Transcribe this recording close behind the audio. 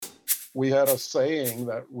we had a saying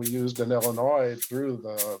that we used in Illinois through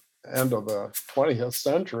the end of the 20th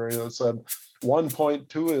century that said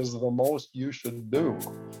 1.2 is the most you should do.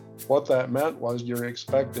 What that meant was your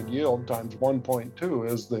expected yield times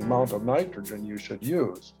 1.2 is the amount of nitrogen you should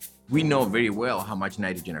use. We know very well how much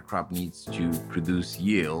nitrogen a crop needs to produce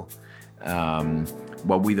yield.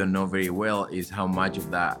 What we don't know very well is how much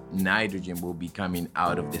of that nitrogen will be coming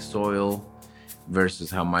out of the soil versus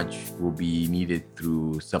how much will be needed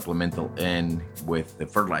through supplemental N with the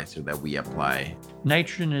fertilizer that we apply.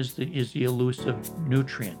 Nitrogen is the elusive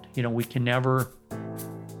nutrient. We can never,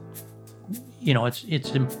 it's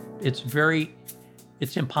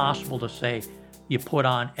impossible to say you put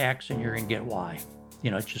on X and you're going to get Y.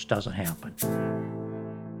 It just doesn't happen.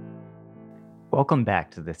 Welcome back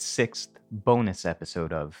to the 6th bonus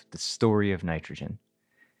episode of The Story of Nitrogen.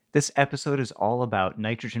 This episode is all about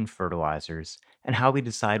nitrogen fertilizers and how we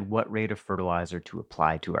decide what rate of fertilizer to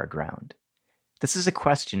apply to our ground. This is a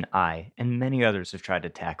question I and many others have tried to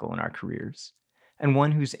tackle in our careers, and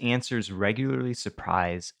one whose answers regularly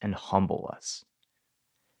surprise and humble us.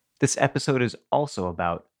 This episode is also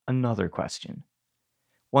about another question,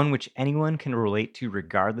 one which anyone can relate to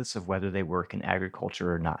regardless of whether they work in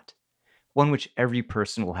agriculture or not, one which every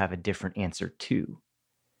person will have a different answer to.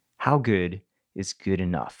 How good is good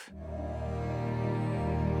enough?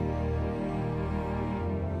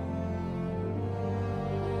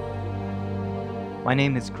 My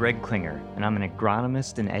name is Greg Klinger, and I'm an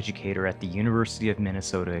agronomist and educator at the University of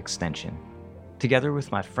Minnesota Extension. Together with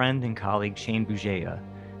my friend and colleague Shane Bugeja,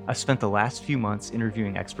 I've spent the last few months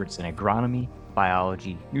interviewing experts in agronomy,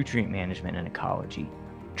 biology, nutrient management, and ecology,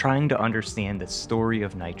 trying to understand the story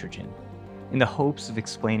of nitrogen, in the hopes of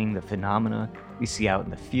explaining the phenomena we see out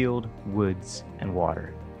in the field, woods, and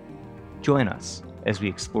water. Join us as we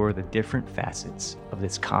explore the different facets of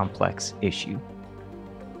this complex issue.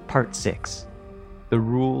 Part 6. The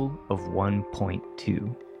Rule of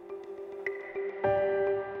 1.2.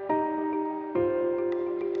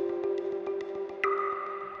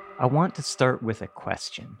 I want to start with a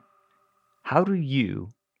question. How do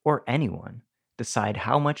you, or anyone, decide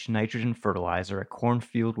how much nitrogen fertilizer a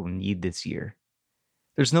cornfield will need this year?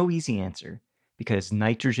 There's no easy answer, because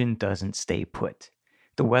nitrogen doesn't stay put.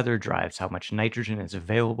 The weather drives how much nitrogen is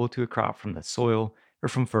available to a crop from the soil or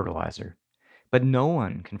from fertilizer. But no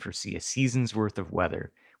one can foresee a season's worth of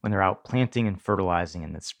weather when they're out planting and fertilizing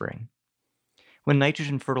in the spring. When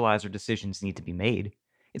nitrogen fertilizer decisions need to be made,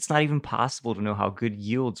 it's not even possible to know how good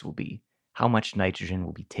yields will be, how much nitrogen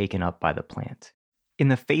will be taken up by the plant. In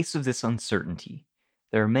the face of this uncertainty,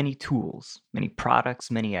 there are many tools, many products,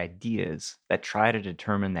 many ideas that try to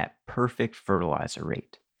determine that perfect fertilizer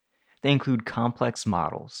rate. They include complex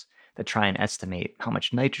models that try and estimate how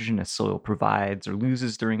much nitrogen a soil provides or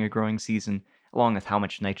loses during a growing season, along with how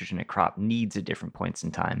much nitrogen a crop needs at different points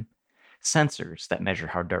in time. Sensors that measure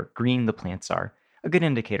how dark green the plants are, a good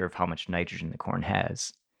indicator of how much nitrogen the corn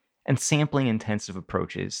has. And sampling-intensive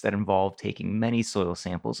approaches that involve taking many soil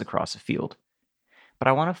samples across a field. But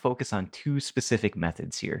I want to focus on two specific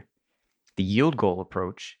methods here. The yield goal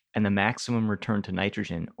approach and the maximum return to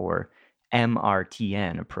nitrogen, or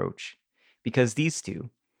MRTN approach, because these two,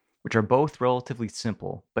 which are both relatively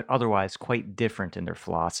simple but otherwise quite different in their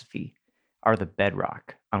philosophy, are the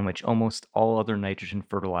bedrock on which almost all other nitrogen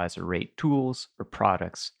fertilizer rate tools or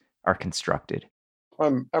products are constructed.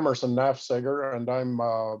 I'm Emerson Nafziger, and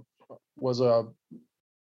was a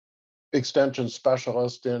extension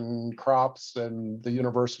specialist in crops in the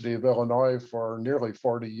University of Illinois for nearly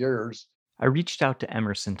 40 years. I reached out to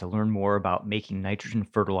Emerson to learn more about making nitrogen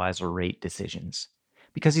fertilizer rate decisions,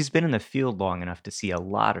 because he's been in the field long enough to see a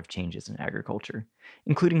lot of changes in agriculture,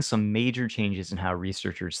 including some major changes in how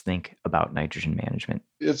researchers think about nitrogen management.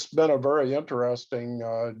 It's been a very interesting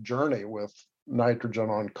journey with nitrogen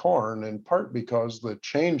on corn, in part because the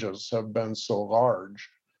changes have been so large.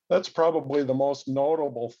 That's probably the most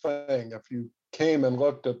notable thing. If you came and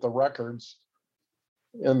looked at the records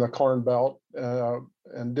in the Corn Belt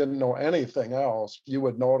and didn't know anything else, you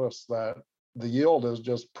would notice that the yield is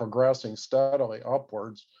just progressing steadily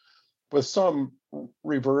upwards, with some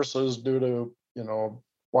reverses due to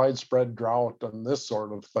widespread drought and this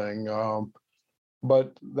sort of thing.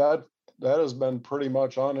 But that has been pretty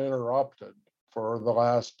much uninterrupted for the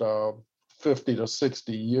last 50 to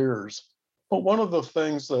 60 years. But one of the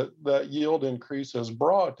things that yield increase has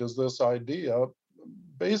brought is this idea,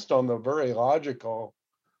 based on the very logical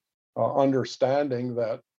understanding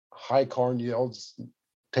that high corn yields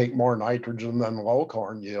take more nitrogen than low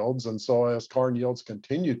corn yields. And so as corn yields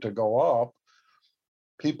continue to go up,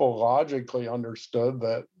 people logically understood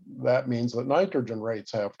that that means that nitrogen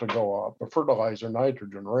rates have to go up, the fertilizer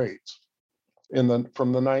nitrogen rates. From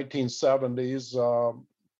the 1970s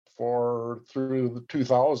through the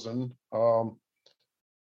 2000,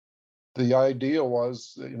 the idea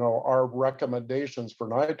was, our recommendations for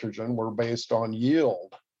nitrogen were based on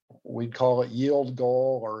yield. We'd call it yield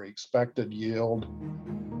goal or expected yield.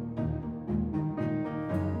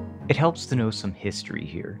 It helps to know some history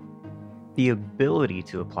here. The ability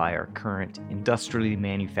to apply our current industrially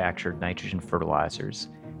manufactured nitrogen fertilizers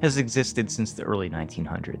has existed since the early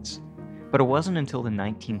 1900s. But it wasn't until the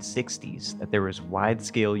 1960s that there was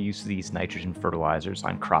wide-scale use of these nitrogen fertilizers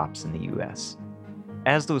on crops in the US.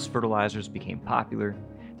 As those fertilizers became popular,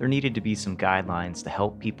 there needed to be some guidelines to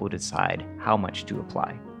help people decide how much to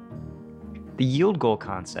apply. The yield goal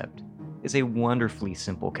concept is a wonderfully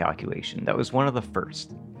simple calculation that was one of the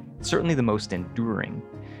first, certainly the most enduring,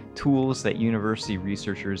 tools that university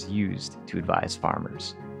researchers used to advise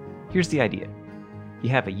farmers. Here's the idea. You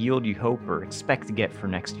have a yield you hope or expect to get for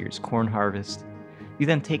next year's corn harvest. You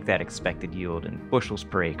then take that expected yield in bushels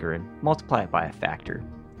per acre and multiply it by a factor.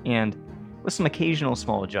 And with some occasional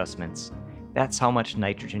small adjustments, that's how much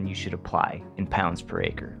nitrogen you should apply in pounds per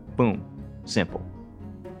acre. Boom. Simple.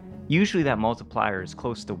 Usually that multiplier is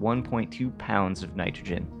close to 1.2 pounds of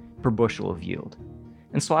nitrogen per bushel of yield.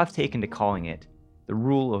 And so I've taken to calling it the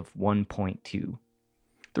rule of 1.2.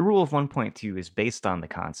 The rule of 1.2 is based on the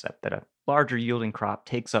concept that a larger yielding crop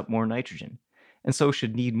takes up more nitrogen, and so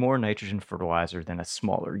should need more nitrogen fertilizer than a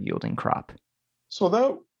smaller yielding crop. So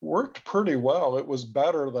that worked pretty well. It was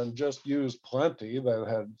better than just use plenty that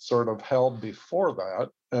had sort of held before that,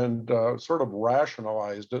 and sort of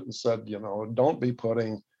rationalized it and said, don't be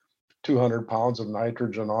putting 200 pounds of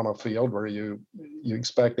nitrogen on a field where you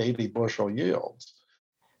expect 80 bushel yields.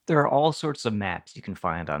 There are all sorts of maps you can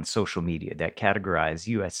find on social media that categorize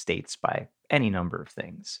US states by any number of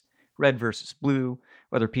things. Red versus blue,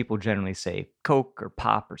 whether people generally say Coke or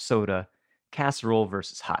pop or soda, casserole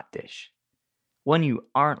versus hot dish. One you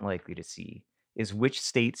aren't likely to see is which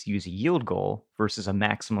states use a yield goal versus a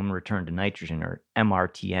maximum return to nitrogen or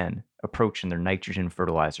MRTN approach in their nitrogen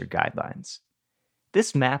fertilizer guidelines.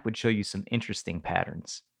 This map would show you some interesting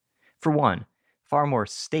patterns. For one, far more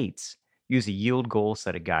states use a yield goal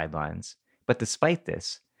set of guidelines, but despite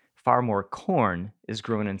this, far more corn is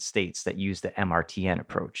grown in states that use the MRTN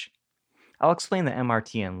approach. I'll explain the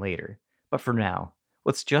MRTN later, but for now,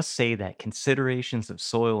 let's just say that considerations of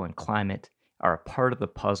soil and climate are a part of the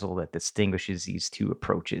puzzle that distinguishes these two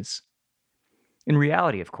approaches. In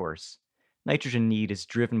reality, of course, nitrogen need is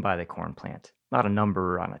driven by the corn plant, not a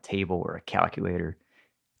number on a table or a calculator.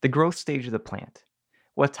 The growth stage of the plant,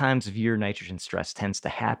 what times of year nitrogen stress tends to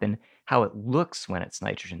happen, how it looks when it's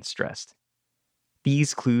nitrogen stressed.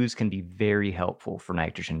 These clues can be very helpful for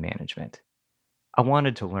nitrogen management. I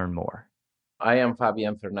wanted to learn more. I am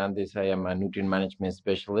Fabian Fernandez. I am a nutrient management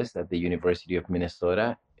specialist at the University of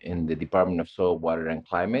Minnesota in the Department of Soil, Water, and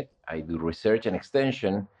Climate. I do research and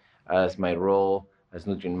extension as my role as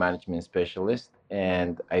nutrient management specialist,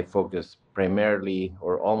 and I focus primarily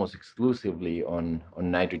or almost exclusively on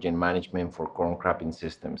nitrogen management for corn cropping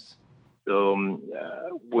systems. So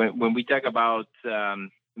when we talk about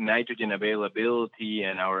nitrogen availability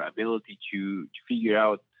and our ability to figure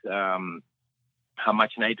out how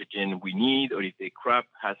much nitrogen we need, or if the crop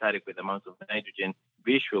has adequate amounts of nitrogen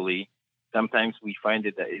visually, sometimes we find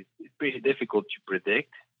that it's pretty difficult to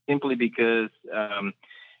predict, simply because,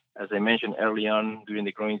 as I mentioned early on, during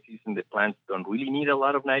the growing season, the plants don't really need a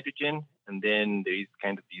lot of nitrogen. And then there is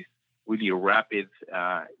kind of this really rapid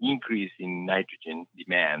increase in nitrogen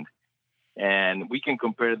demand. And we can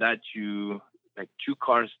compare that to like two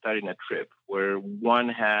cars starting a trip, where one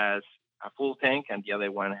has a full tank and the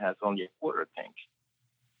other one has only a quarter tank.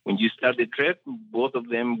 When you start the trip, both of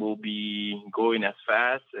them will be going as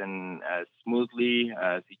fast and as smoothly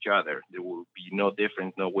as each other. There will be no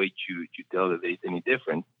difference, no way to tell that there is any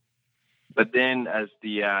difference. But then as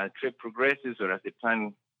the trip progresses, or as the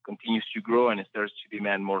plant continues to grow and it starts to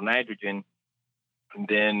demand more nitrogen,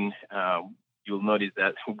 then you'll notice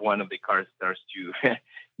that one of the cars starts to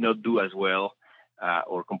not do as well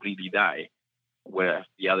or completely die, whereas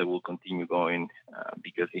the other will continue going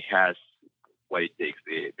because it has what it takes.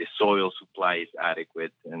 The soil supply is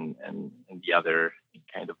adequate, and the other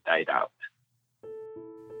kind of died out.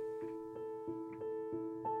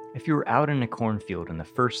 If you were out in a cornfield in the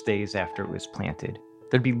first days after it was planted,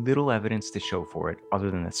 there'd be little evidence to show for it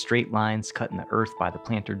other than the straight lines cut in the earth by the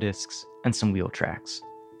planter discs and some wheel tracks.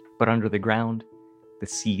 But under the ground, the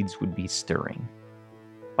seeds would be stirring.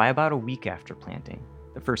 By about a week after planting,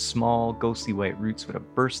 the first small, ghostly white roots would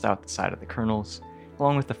have burst out the side of the kernels,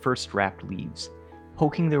 along with the first wrapped leaves,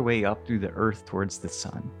 poking their way up through the earth towards the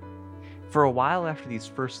sun. For a while after these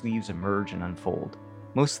first leaves emerge and unfold,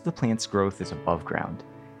 most of the plant's growth is above ground,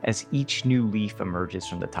 as each new leaf emerges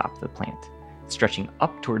from the top of the plant, stretching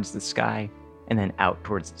up towards the sky and then out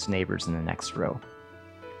towards its neighbors in the next row.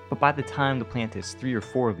 But by the time the plant has 3 or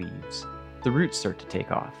 4 leaves, the roots start to take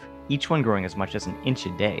off, each one growing as much as an inch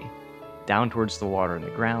a day, down towards the water in the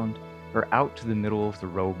ground, or out to the middle of the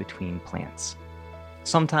row between plants.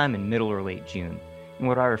 Sometime in middle or late June, in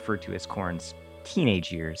what I refer to as corn's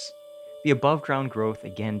teenage years, the above-ground growth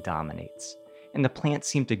again dominates, and the plants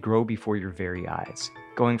seem to grow before your very eyes,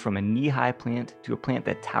 going from a knee-high plant to a plant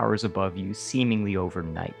that towers above you seemingly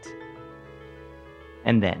overnight.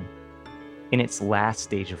 And then, in its last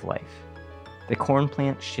stage of life, the corn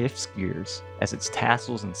plant shifts gears as its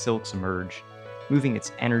tassels and silks emerge, moving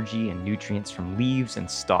its energy and nutrients from leaves and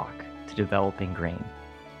stalk to developing grain,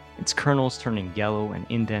 its kernels turning yellow and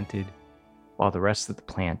indented, while the rest of the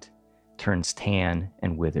plant turns tan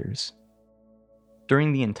and withers.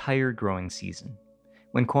 During the entire growing season,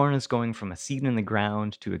 when corn is going from a seed in the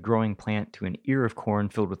ground to a growing plant to an ear of corn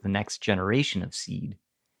filled with the next generation of seed,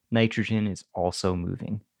 nitrogen is also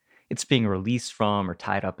moving. It's being released from or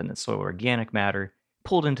tied up in the soil organic matter,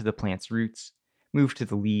 pulled into the plant's roots, moved to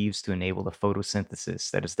the leaves to enable the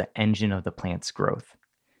photosynthesis that is the engine of the plant's growth.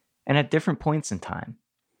 And at different points in time,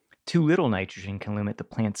 too little nitrogen can limit the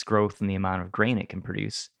plant's growth and the amount of grain it can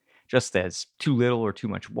produce, just as too little or too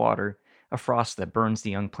much water, a frost that burns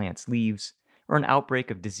the young plant's leaves, or an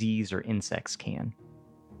outbreak of disease or insects can.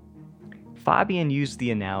 Fabian used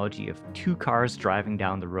the analogy of 2 cars driving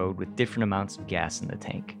down the road with different amounts of gas in the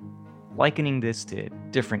tank, likening this to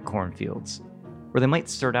different cornfields, where they might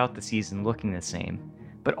start out the season looking the same,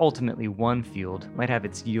 but ultimately one field might have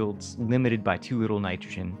its yields limited by too little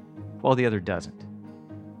nitrogen, while the other doesn't.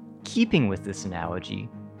 Keeping with this analogy,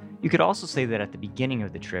 you could also say that at the beginning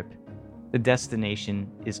of the trip, the destination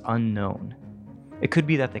is unknown. It could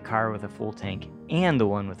be that the car with a full tank and the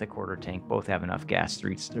one with a quarter tank both have enough gas to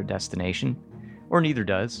reach their destination, or neither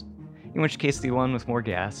does, in which case the one with more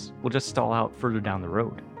gas will just stall out further down the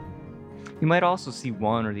road. You might also see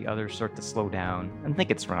one or the other start to slow down and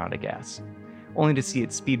think it's run out of gas, only to see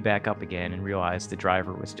it speed back up again and realize the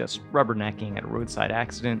driver was just rubbernecking at a roadside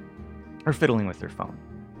accident or fiddling with their phone.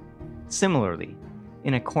 Similarly,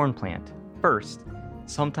 in a corn plant, first,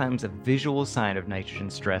 sometimes a visual sign of nitrogen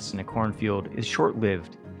stress in a cornfield is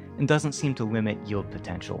short-lived and doesn't seem to limit yield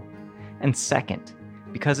potential. And second,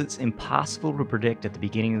 because it's impossible to predict at the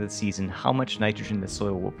beginning of the season how much nitrogen the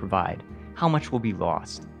soil will provide, how much will be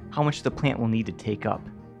lost, how much the plant will need to take up,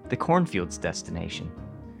 the cornfield's destination,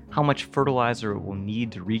 how much fertilizer it will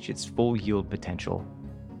need to reach its full yield potential,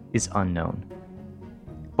 is unknown.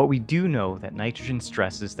 But we do know that nitrogen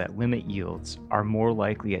stresses that limit yields are more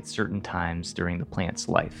likely at certain times during the plant's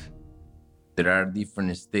life. There are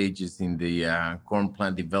different stages in the corn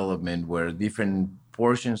plant development where different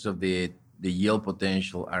portions of the yield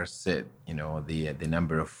potential are set, the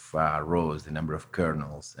number of rows, the number of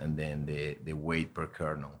kernels, and then the weight per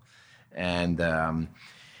kernel. And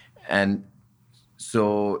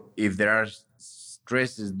so if there are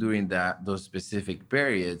stresses during those specific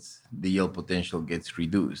periods, the yield potential gets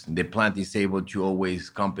reduced. The plant is able to always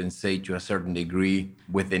compensate to a certain degree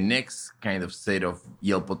with the next kind of set of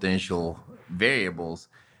yield potential variables,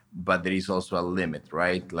 but there is also a limit,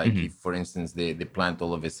 right? Like if, for instance, the plant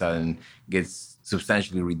all of a sudden gets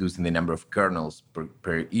substantially reduced in the number of kernels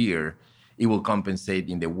per year, it will compensate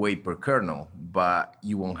in the weight per kernel, but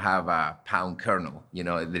you won't have a pound kernel.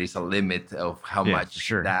 There is a limit of how much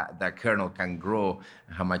that kernel can grow,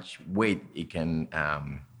 how much weight it can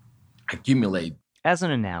accumulate. As an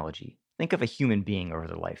analogy, think of a human being over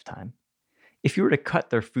their lifetime. If you were to cut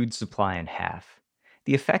their food supply in half,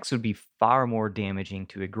 the effects would be far more damaging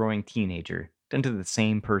to a growing teenager than to the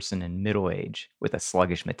same person in middle age with a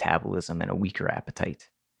sluggish metabolism and a weaker appetite.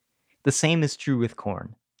 The same is true with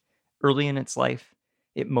corn. Early in its life,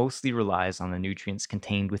 it mostly relies on the nutrients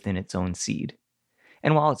contained within its own seed.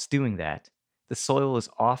 And while it's doing that, the soil is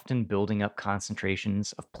often building up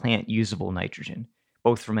concentrations of plant-usable nitrogen,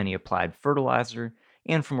 both from any applied fertilizer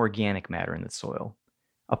and from organic matter in the soil,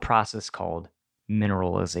 a process called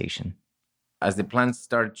mineralization. As the plants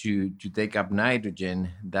start to take up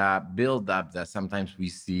nitrogen, that buildup that sometimes we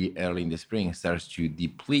see early in the spring starts to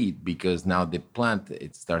deplete because now the plant,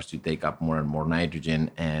 it starts to take up more and more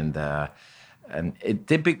nitrogen. And it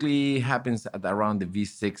typically happens at around the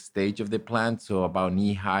V6 stage of the plant, so about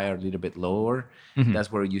knee-high or a little bit lower.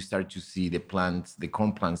 That's where you start to see the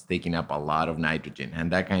corn plants taking up a lot of nitrogen.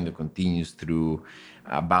 And that kind of continues through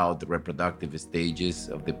about the reproductive stages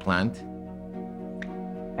of the plant.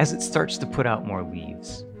 As it starts to put out more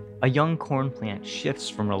leaves, a young corn plant shifts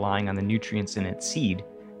from relying on the nutrients in its seed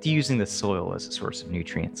to using the soil as a source of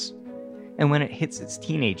nutrients. And when it hits its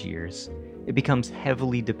teenage years, it becomes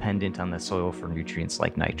heavily dependent on the soil for nutrients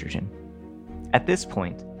like nitrogen. At this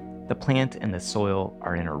point, the plant and the soil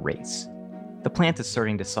are in a race. The plant is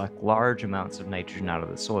starting to suck large amounts of nitrogen out of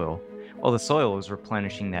the soil, while the soil is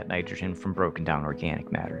replenishing that nitrogen from broken down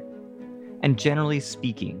organic matter. And generally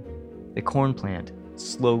speaking, the corn plant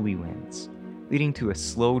slowly wins, leading to a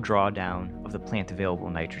slow drawdown of the plant available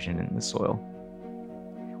nitrogen in the soil.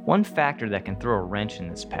 One factor that can throw a wrench in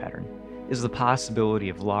this pattern is the possibility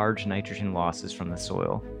of large nitrogen losses from the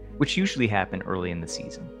soil, which usually happen early in the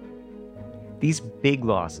season. These big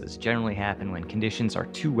losses generally happen when conditions are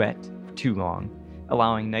too wet for too long,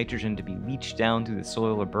 allowing nitrogen to be leached down through the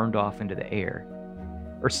soil or burned off into the air,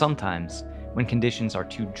 or sometimes when conditions are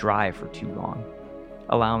too dry for too long,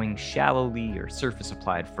 allowing shallowly or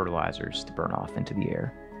surface-applied fertilizers to burn off into the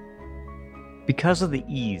air. Because of the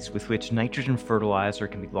ease with which nitrogen fertilizer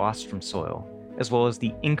can be lost from soil, as well as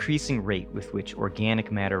the increasing rate with which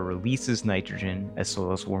organic matter releases nitrogen as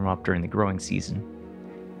soils warm up during the growing season,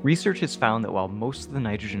 research has found that while most of the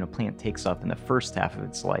nitrogen a plant takes up in the first half of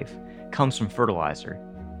its life comes from fertilizer,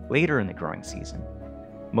 later in the growing season,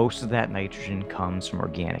 most of that nitrogen comes from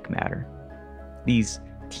organic matter. These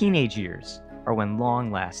teenage years are when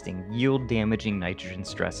long-lasting, yield-damaging nitrogen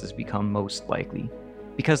stresses become most likely.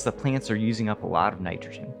 Because the plants are using up a lot of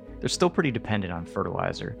nitrogen, they're still pretty dependent on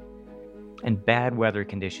fertilizer. And bad weather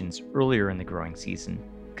conditions earlier in the growing season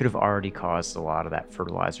could have already caused a lot of that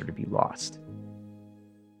fertilizer to be lost.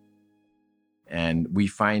 And we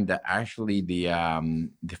find that actually the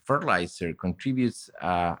fertilizer contributes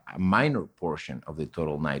a minor portion of the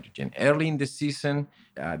total nitrogen. Early in the season,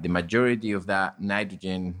 the majority of that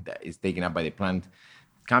nitrogen that is taken up by the plant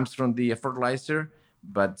comes from the fertilizer,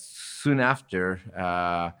 but soon after,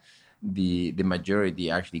 the majority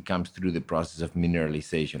actually comes through the process of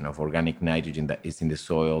mineralization of organic nitrogen that is in the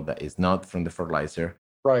soil that is not from the fertilizer.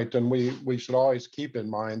 Right, and we should always keep in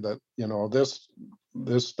mind that,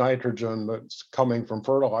 this nitrogen that's coming from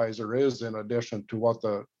fertilizer is in addition to what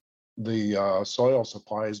the soil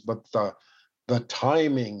supplies, but the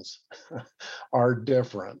timings are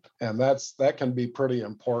different, and that can be pretty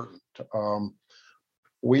important.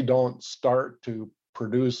 We don't start to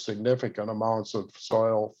produce significant amounts of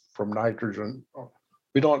soil from nitrogen.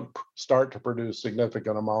 We don't start to produce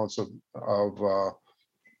significant amounts of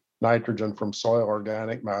nitrogen from soil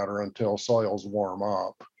organic matter until soils warm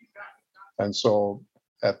up. And so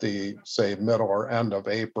at the, say, middle or end of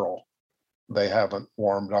April, they haven't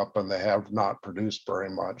warmed up and they have not produced very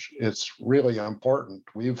much. It's really important.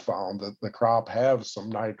 We've found that the crop has some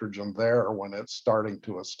nitrogen there when it's starting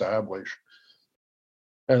to establish.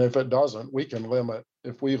 And if it doesn't,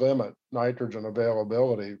 if we limit nitrogen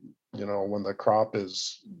availability, when the crop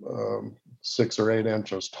is 6 or 8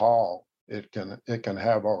 inches tall, it can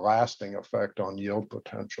have a lasting effect on yield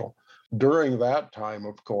potential. During that time,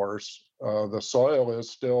 of course, the soil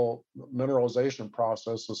is still, mineralization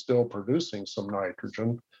process is still producing some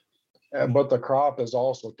nitrogen, but the crop is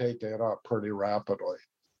also taking it up pretty rapidly.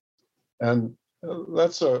 And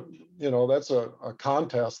that's a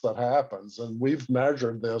contest that happens. And we've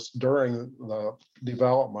measured this during the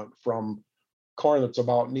development from corn that's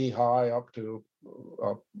about knee high up to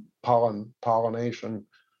pollination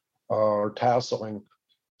or tasseling.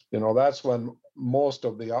 That's when most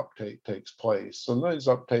of the uptake takes place. And these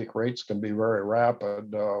uptake rates can be very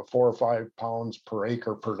rapid. 4 or 5 pounds per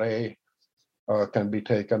acre per day can be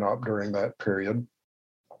taken up during that period.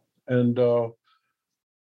 And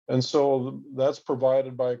so that's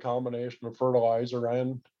provided by a combination of fertilizer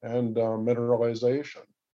and mineralization.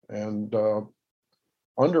 And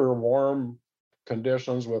under warm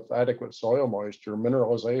conditions with adequate soil moisture,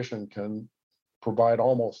 mineralization can provide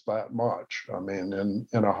almost that much, in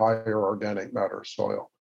a higher organic matter soil.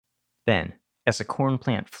 Then, as a corn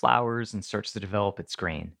plant flowers and starts to develop its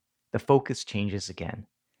grain, the focus changes again.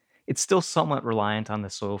 It's still somewhat reliant on the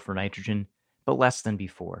soil for nitrogen, but less than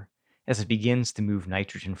before, as it begins to move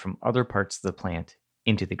nitrogen from other parts of the plant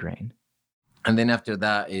into the grain. And then after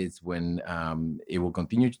that is when it will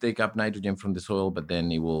continue to take up nitrogen from the soil, but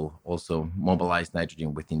then it will also mobilize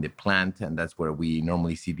nitrogen within the plant. And that's where we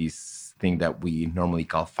normally see this thing that we normally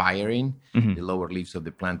call firing. Mm-hmm. The lower leaves of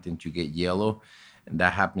the plant tend to get yellow. And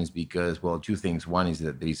that happens because, well, 2 things. One is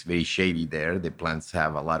that it's very shady there. The plants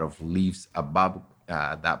have a lot of leaves above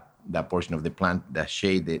that portion of the plant that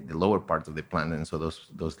shade the lower part of the plant. And so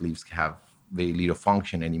those leaves have very little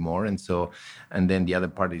function anymore. And then the other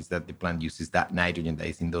part is that the plant uses that nitrogen that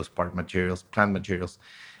is in those plant materials.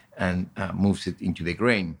 and moves it into the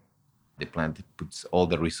grain. The plant puts all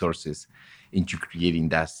the resources into creating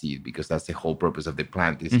that seed, because that's the whole purpose of the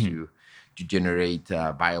plant, is to generate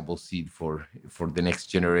viable seed for the next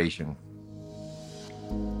generation.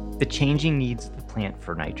 The changing needs of the plant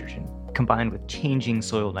for nitrogen, combined with changing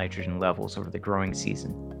soil nitrogen levels over the growing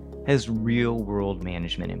season, has real-world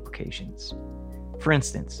management implications. For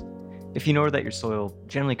instance, if you know that your soil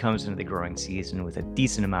generally comes into the growing season with a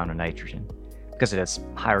decent amount of nitrogen, because it has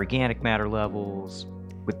high organic matter levels,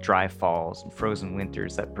 with dry falls and frozen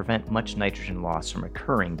winters that prevent much nitrogen loss from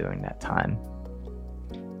occurring during that time,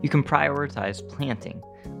 you can prioritize planting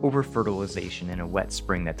over fertilization in a wet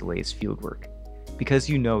spring that delays fieldwork, because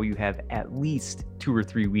you know you have at least 2 or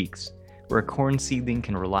 3 weeks where a corn seedling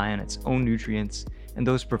can rely on its own nutrients and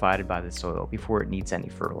those provided by the soil before it needs any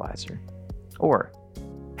fertilizer. Or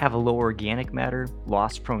have a low organic matter,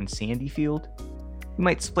 loss-prone sandy field? You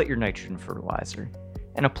might split your nitrogen fertilizer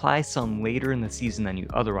and apply some later in the season than you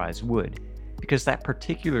otherwise would, because that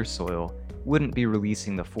particular soil wouldn't be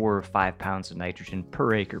releasing the 4 or 5 pounds of nitrogen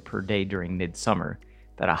per acre per day during midsummer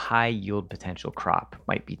that a high yield potential crop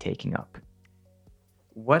might be taking up.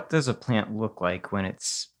 What does a plant look like when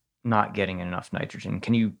it's not getting enough nitrogen?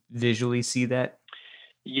 Can you visually see that?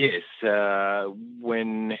 Yes.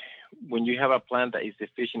 When you have a plant that is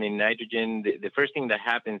deficient in nitrogen, the first thing that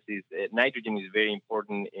happens is nitrogen is very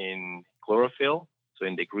important in chlorophyll, so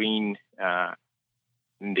in the green that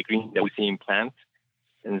we see in plants.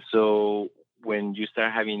 And so when you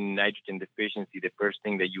start having nitrogen deficiency, the first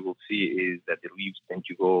thing that you will see is that the leaves tend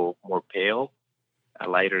to go more pale, a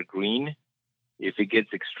lighter green. If it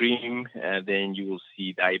gets extreme, then you will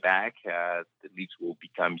see dieback. The leaves will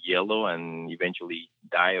become yellow and eventually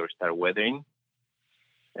die or start weathering.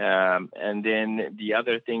 And then the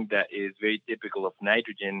other thing that is very typical of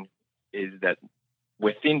nitrogen is that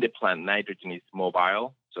within the plant, nitrogen is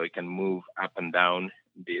mobile, so it can move up and down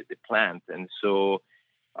the plant. And so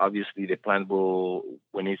obviously the plant will,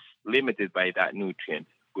 when it's limited by that nutrient,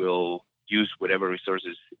 will use whatever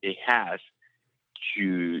resources it has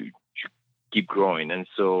to keep growing. And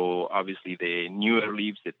so obviously the newer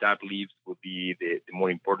leaves, the top leaves, will be the more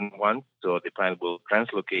important ones. So the plant will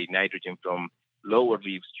translocate nitrogen from lower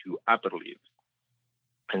leaves to upper leaves.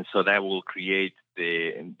 And so that will create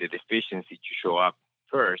the deficiency to show up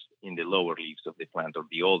first in the lower leaves of the plant, or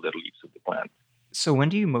the older leaves of the plant. So when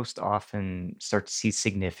do you most often start to see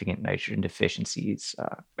significant nitrogen deficiencies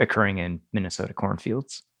occurring in Minnesota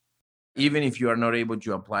cornfields? Even if you are not able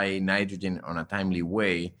to apply nitrogen on a timely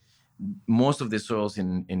way, most of the soils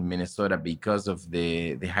in Minnesota, because of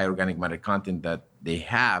the high organic matter content that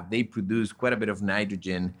they produce quite a bit of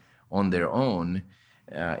nitrogen on their own.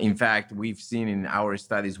 In fact, we've seen in our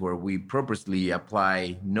studies where we purposely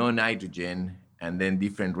apply no nitrogen and then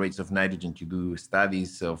different rates of nitrogen to do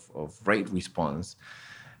studies of rate response.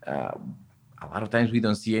 A lot of times we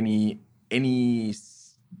don't see any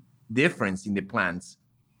difference in the plants.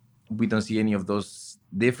 We don't see any of those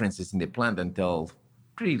differences in the plant until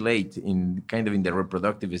pretty late in the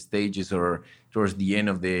reproductive stages, or towards the end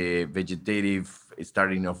of the vegetative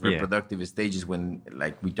starting of reproductive stages, when,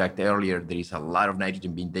 like we talked earlier, there is a lot of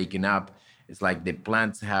nitrogen being taken up. It's like the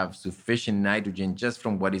plants have sufficient nitrogen just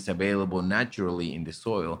from what is available naturally in the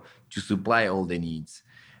soil to supply all the needs.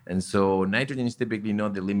 And so nitrogen is typically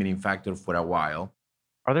not the limiting factor for a while.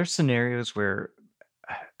 Are there scenarios where,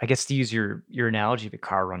 I guess to use your analogy of a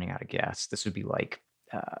car running out of gas, this would be like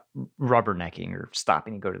rubbernecking or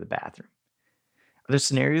stopping to go to the bathroom. Are there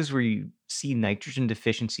scenarios where you see nitrogen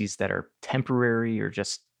deficiencies that are temporary or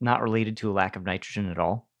just not related to a lack of nitrogen at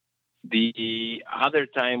all? The other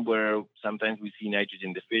time where sometimes we see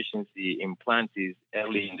nitrogen deficiency in plants is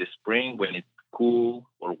early in the spring, when it's cool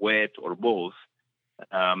or wet or both.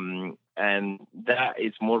 And that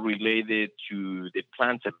is more related to the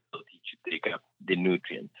plant's ability to take up the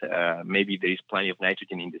nutrients. Maybe there is plenty of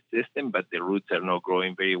nitrogen in the system, but the roots are not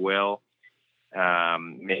growing very well.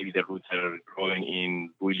 Maybe the roots are growing in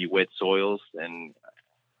really wet soils, and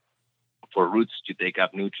for roots to take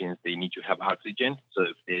up nutrients, they need to have oxygen. So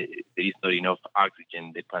if there is not enough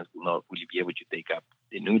oxygen, the plants will not really be able to take up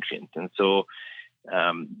the nutrients. And so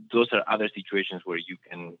those are other situations where you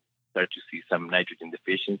can start to see some nitrogen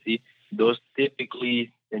deficiency. Those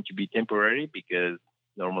typically tend to be temporary, because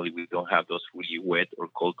normally we don't have those really wet or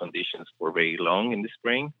cold conditions for very long in the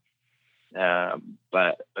spring.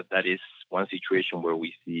 But that is one situation where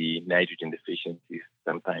we see nitrogen deficiencies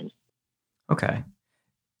sometimes. Okay.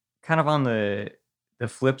 Kind of on the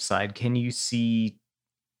flip side, can you see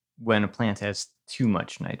when a plant has too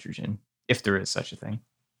much nitrogen, if there is such a thing?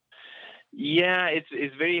 Yeah,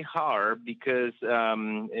 it's very hard, because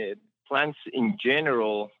plants in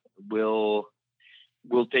general will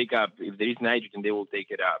take up, if there is nitrogen, they will take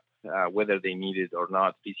it up, whether they need it or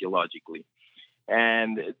not physiologically.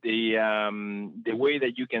 And the way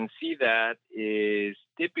that you can see that is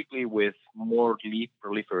typically with more leaf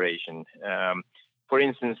proliferation. For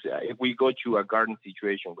instance, if we go to a garden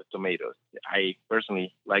situation with tomatoes, I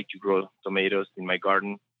personally like to grow tomatoes in my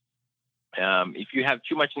garden. If you have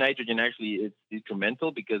too much nitrogen, actually, it's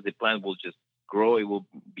detrimental because the plant will just grow. It will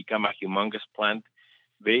become a humongous plant,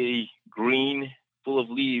 very green, full of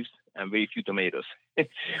leaves, and very few tomatoes,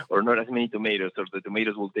 or not as many tomatoes, or the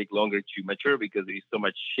tomatoes will take longer to mature because there is so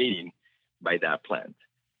much shading by that plant.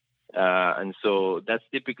 And so that's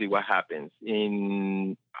typically what happens.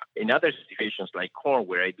 In other situations like corn,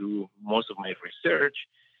 where I do most of my research,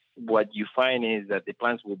 what you find is that the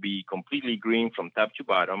plants will be completely green from top to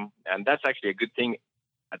bottom, and that's actually a good thing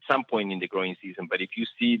at some point in the growing season. But if you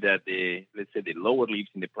see that let's say the lower leaves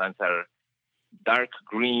in the plants are dark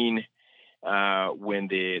green when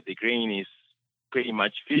the grain is pretty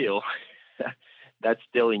much filled, that's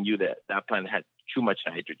telling you that that plant had too much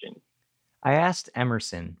nitrogen. I asked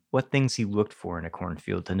Emerson what things he looked for in a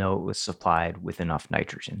cornfield to know it was supplied with enough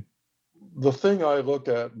nitrogen. The thing I look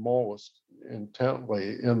at most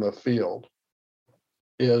intently in the field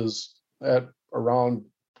is at around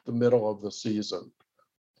the middle of the season,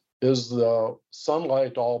 is the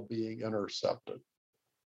sunlight all being intercepted.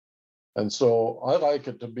 And so I like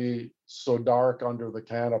it to be so dark under the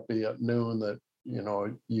canopy at noon that, you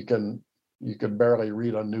know, you can barely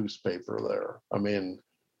read a newspaper there. I mean,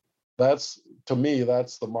 to me,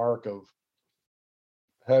 that's the mark of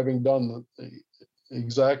having done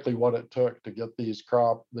exactly what it took to get this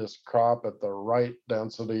crop at the right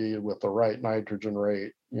density with the right nitrogen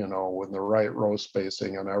rate, you know, with the right row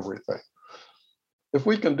spacing and everything. If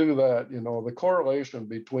we can do that, you know, the correlation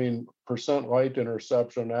between percent light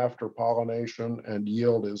interception after pollination and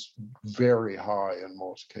yield is very high in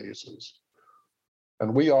most cases.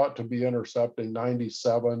 And we ought to be intercepting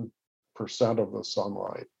 97% of the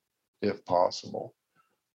sunlight, if possible.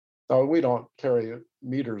 Now, we don't carry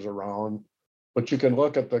meters around, but you can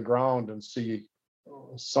look at the ground and see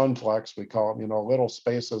sunflecks, we call them, you know, little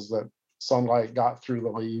spaces that sunlight got through the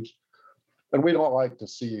leaves. And we don't like to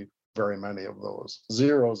see very many of those.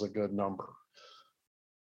 0 is a good number.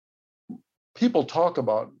 People talk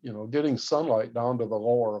about, you know, getting sunlight down to the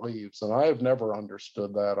lower leaves, and I've never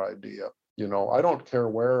understood that idea. You know, I don't care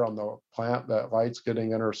where on the plant that light's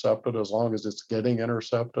getting intercepted, as long as it's getting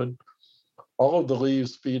intercepted. All of the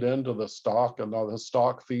leaves feed into the stalk, and the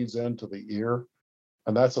stalk feeds into the ear.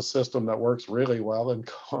 And that's a system that works really well in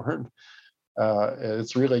corn.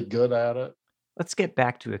 It's really good at it. Let's get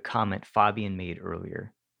back to a comment Fabian made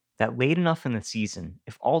earlier, that late enough in the season,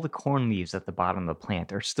 if all the corn leaves at the bottom of the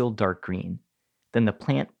plant are still dark green, then the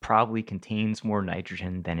plant probably contains more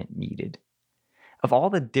nitrogen than it needed. Of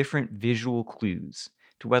all the different visual clues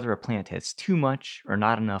to whether a plant has too much or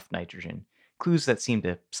not enough nitrogen, clues that seem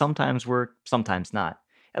to sometimes work, sometimes not,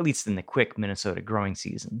 at least in the quick Minnesota growing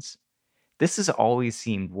seasons, this has always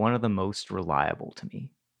seemed one of the most reliable to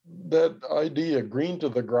me. That idea, green to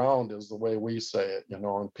the ground, is the way we say it, you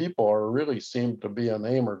know, and people really seem to be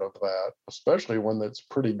enamored of that, especially when it's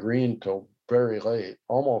pretty green till very late,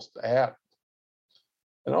 almost at.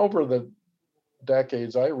 And over the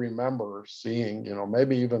decades, I remember seeing, you know,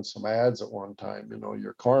 maybe even some ads at one time, you know,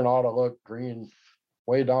 your corn ought to look green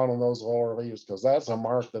way down on those lower leaves, because that's a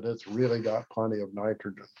mark that it's really got plenty of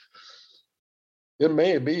nitrogen. It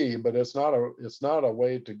may be, but it's not a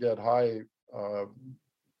way to get high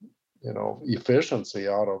you know, efficiency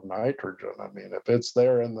out of nitrogen. I mean, if it's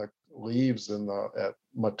there in the leaves at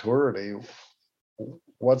maturity,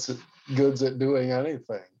 what's it good's it doing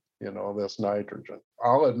anything? You know, this nitrogen.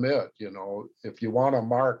 I'll admit, you know, if you want to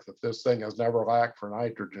mark that this thing has never lacked for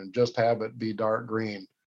nitrogen, just have it be dark green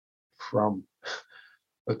from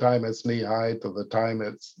the time it's knee high to the time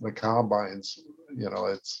it's the combines, you know,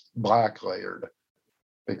 it's black layered,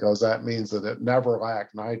 because that means that it never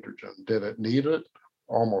lacked nitrogen. Did it need it?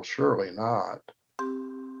 Almost surely not.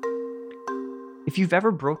 If you've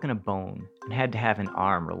ever broken a bone and had to have an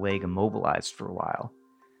arm or leg immobilized for a while,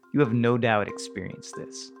 you have no doubt experienced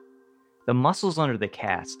this. The muscles under the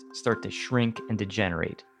cast start to shrink and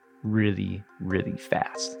degenerate really, really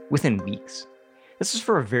fast, within weeks. This is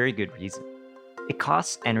for a very good reason. It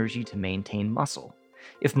costs energy to maintain muscle.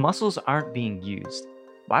 If muscles aren't being used,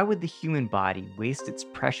 why would the human body waste its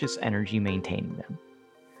precious energy maintaining them?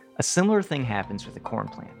 A similar thing happens with a corn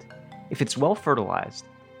plant. If it's well fertilized,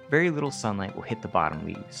 very little sunlight will hit the bottom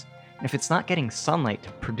leaves. And if it's not getting sunlight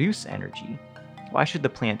to produce energy, why should the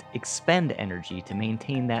plant expend energy to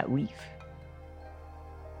maintain that leaf?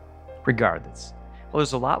 Regardless, Well,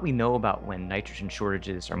 there's a lot we know about when nitrogen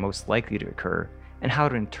shortages are most likely to occur and how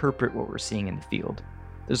to interpret what we're seeing in the field.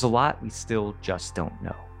 There's a lot we still just don't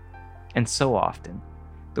know. And so often,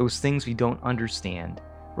 those things we don't understand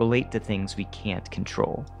relate to things we can't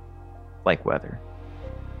control, like weather.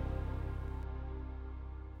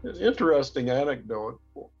 Interesting anecdote.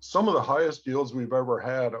 Some of the highest yields we've ever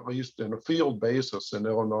had, at least in a field basis in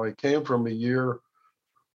Illinois, came from a year,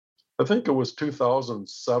 I think it was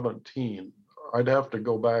 2017. I'd have to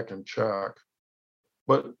go back and check.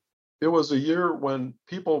 But it was a year when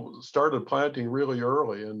people started planting really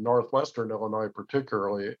early in northwestern Illinois,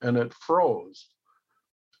 particularly, and it froze.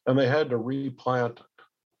 And they had to replant it.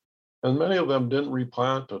 And many of them didn't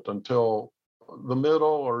replant it until the middle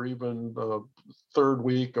or even the third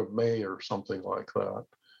week of May or something like that.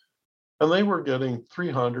 And they were getting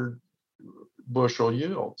 300 bushel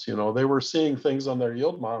yields. You know, they were seeing things on their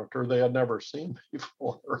yield monitor they had never seen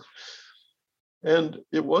before. And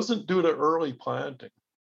it wasn't due to early planting,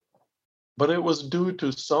 but it was due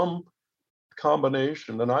to some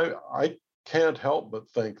combination. And I can't help but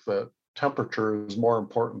think that temperature is more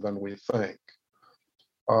important than we think.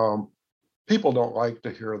 People don't like to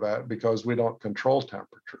hear that because we don't control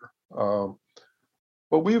temperature.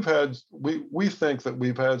 But we think that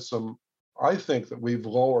we've had some, I think that we've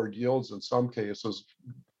lowered yields in some cases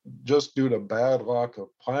just due to bad luck of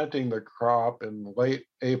planting the crop in late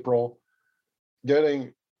April,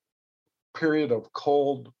 getting period of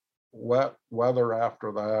cold, wet weather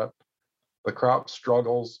after that. The crop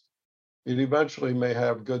struggles. It eventually may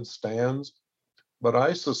have good stands, but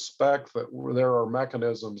I suspect that there are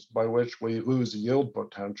mechanisms by which we lose yield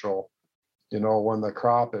potential, you know, when the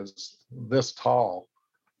crop is this tall,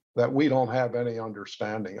 that we don't have any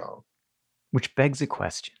understanding of. Which begs a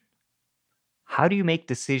question. How do you make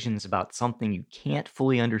decisions about something you can't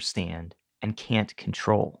fully understand and can't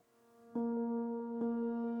control?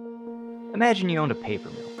 Imagine you owned a paper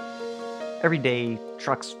mill. Every day,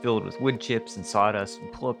 trucks filled with wood chips and sawdust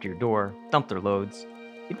would pull up to your door, dump their loads.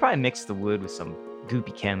 You'd probably mix the wood with some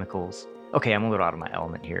goopy chemicals. Okay, I'm a little out of my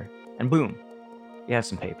element here. And boom, you have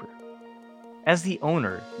some paper. As the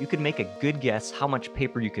owner, you could make a good guess how much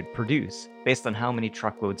paper you could produce based on how many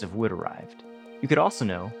truckloads of wood arrived. You could also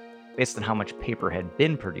know, based on how much paper had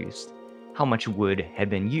been produced, how much wood had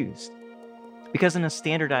been used. Because in a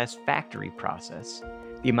standardized factory process,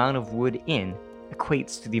 the amount of wood in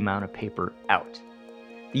equates to the amount of paper out.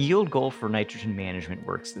 The yield goal for nitrogen management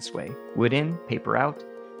works this way: wood in, paper out,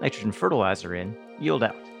 nitrogen fertilizer in, yield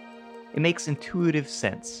out. It makes intuitive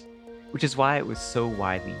sense, which is why it was so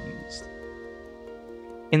widely used.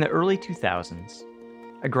 In the early 2000s,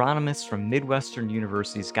 agronomists from Midwestern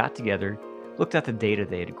universities got together, looked at the data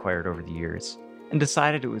they had acquired over the years, and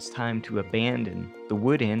decided it was time to abandon the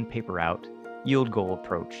wood in, paper out, yield goal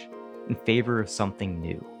approach in favor of something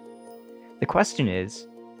new. The question is,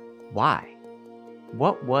 why?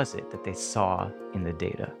 What was it that they saw in the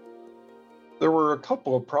data? There were a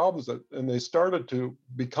couple of problems and they started to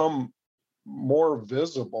become more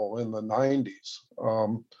visible in the 90s.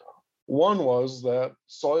 One was that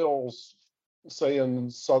soils, say in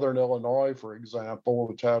southern Illinois, for example,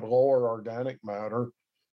 which had lower organic matter,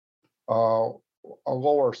 a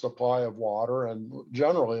lower supply of water, and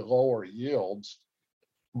generally lower yields.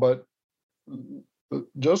 But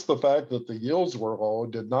just the fact that the yields were low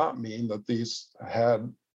did not mean that these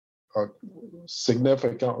had a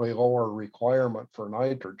significantly lower requirement for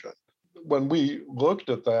nitrogen. When we looked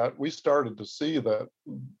at that, we started to see that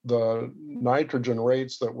the nitrogen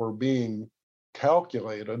rates that were being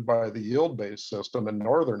calculated by the yield-based system in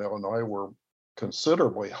northern Illinois were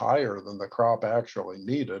considerably higher than the crop actually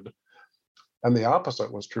needed. And the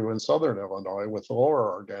opposite was true in southern Illinois with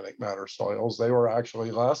lower organic matter soils. They were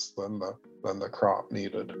actually less than the crop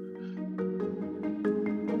needed.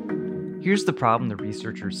 Here's the problem the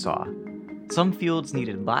researchers saw. Some fields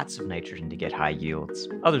needed lots of nitrogen to get high yields,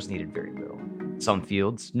 others needed very little. Some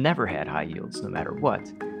fields never had high yields no matter what,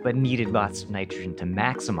 but needed lots of nitrogen to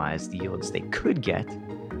maximize the yields they could get.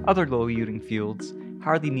 Other low-yielding fields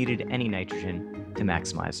hardly needed any nitrogen to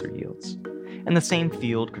maximize their yields. And the same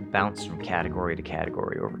field could bounce from category to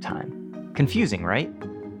category over time. Confusing, right?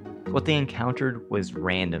 What they encountered was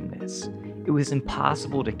randomness. It was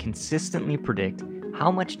impossible to consistently predict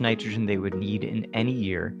how much nitrogen they would need in any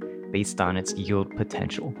year based on its yield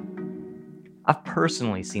potential. I've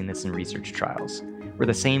personally seen this in research trials, where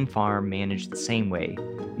the same farm managed the same way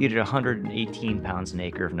needed 118 pounds an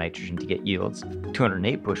acre of nitrogen to get yields of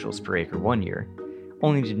 208 bushels per acre one year,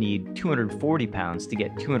 only to need 240 pounds to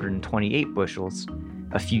get 228 bushels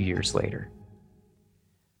a few years later.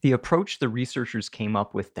 The approach the researchers came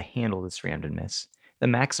up with to handle this randomness the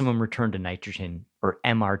maximum return to nitrogen, or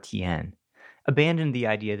MRTN, abandoned the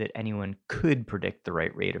idea that anyone could predict the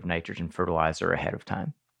right rate of nitrogen fertilizer ahead of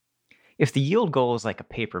time. If the yield goal is like a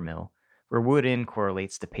paper mill, where wood in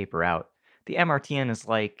correlates to paper out, the MRTN is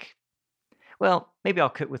like, well, maybe I'll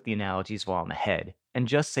quit with the analogies while I'm ahead, and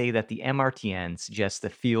just say that the MRTN suggests the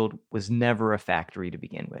field was never a factory to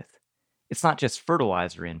begin with. It's not just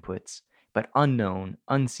fertilizer inputs, but unknown,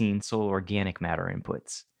 unseen soil organic matter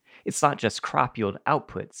inputs. It's not just crop yield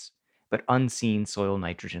outputs, but unseen soil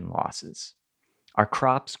nitrogen losses. Our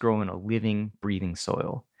crops grow in a living, breathing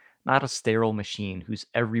soil, not a sterile machine whose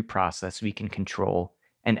every process we can control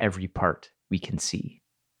and every part we can see.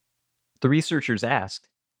 The researchers asked,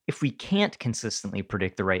 if we can't consistently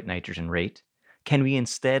predict the right nitrogen rate, can we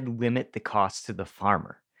instead limit the cost to the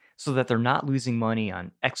farmer so that they're not losing money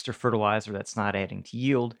on extra fertilizer that's not adding to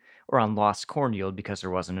yield or on lost corn yield because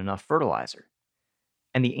there wasn't enough fertilizer?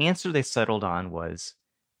 And the answer they settled on was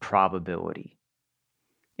probability.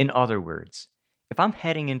 In other words, if I'm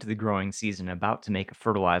heading into the growing season about to make a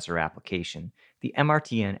fertilizer application, the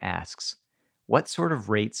MRTN asks, what sort of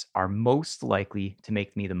rates are most likely to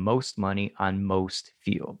make me the most money on most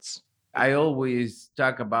fields? I always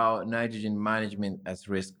talk about nitrogen management as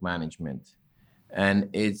risk management. And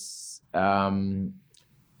it's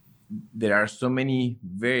there are so many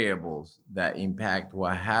variables that impact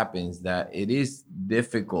what happens that it is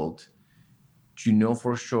difficult to know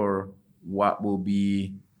for sure what will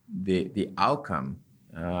be the outcome.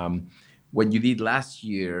 What you did last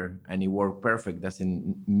year and it worked perfect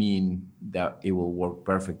doesn't mean that it will work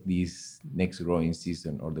perfect this next growing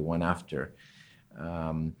season or the one after.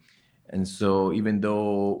 And so even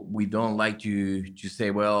though we don't like to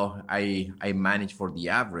say, well, I manage for the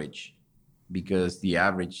average, because the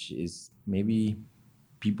average is, maybe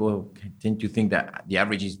people tend to think that the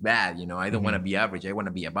average is bad. You know, I don't want to be average. I want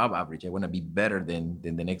to be above average. I want to be better than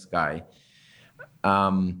the next guy.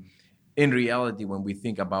 In reality, when we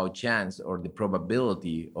think about chance or the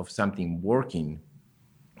probability of something working,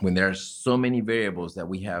 when there are so many variables that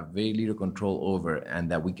we have very little control over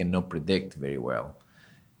and that we cannot predict very well,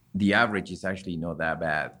 the average is actually not that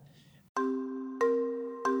bad.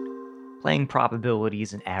 Playing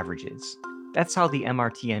probabilities and averages. That's how the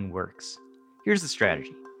MRTN works. Here's the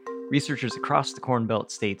strategy. Researchers across the Corn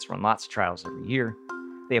Belt states run lots of trials every year.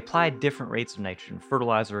 They apply different rates of nitrogen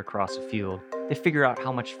fertilizer across a field. They figure out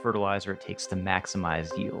how much fertilizer it takes to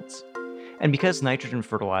maximize yields. And because nitrogen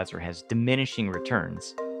fertilizer has diminishing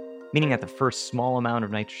returns, meaning that the first small amount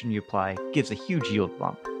of nitrogen you apply gives a huge yield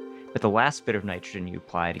bump, but the last bit of nitrogen you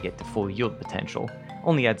apply to get to full yield potential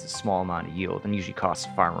only adds a small amount of yield and usually costs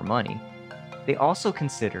the farmer money, they also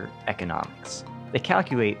consider economics. They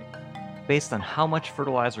calculate, based on how much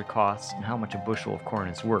fertilizer costs and how much a bushel of corn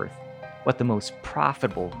is worth, what the most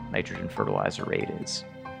profitable nitrogen fertilizer rate is.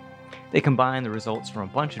 They combine the results from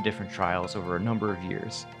a bunch of different trials over a number of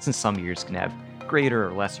years, since some years can have greater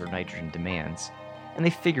or lesser nitrogen demands, and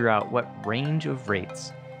they figure out what range of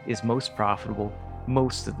rates is most profitable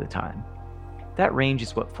most of the time. That range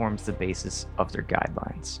is what forms the basis of their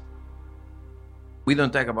guidelines. We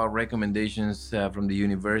don't talk about recommendations from the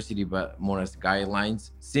university, but more as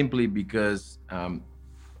guidelines, simply because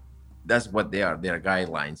that's what they are. They are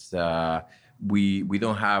guidelines. We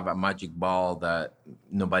don't have a magic ball that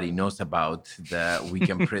nobody knows about that we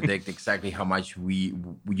can predict exactly how much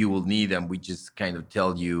you will need, and we just kind of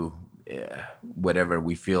tell you whatever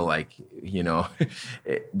we feel like. You know,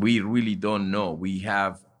 we really don't know. We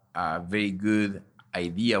have a very good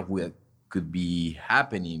idea of what could be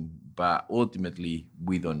happening, but ultimately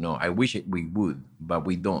we don't know. I wish we would, but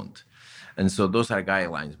we don't. And so those are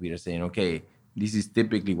guidelines. We are saying, okay, this is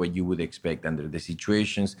typically what you would expect under the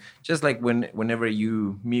situations. Just like whenever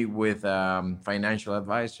you meet with a financial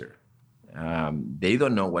advisor, they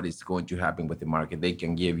don't know what is going to happen with the market. They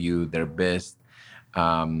can give you their best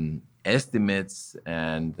estimates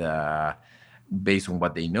and based on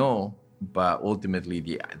what they know, but ultimately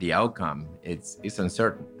the outcome, it's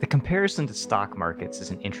uncertain. The comparison to stock markets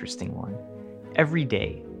is an interesting one. Every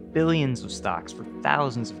day, billions of stocks for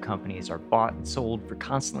thousands of companies are bought and sold for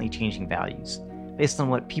constantly changing values, based on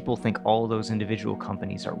what people think all those individual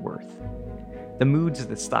companies are worth. The moods of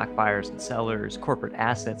the stock buyers and sellers, corporate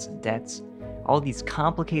assets and debts, all these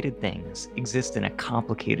complicated things exist in a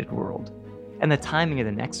complicated world, and the timing of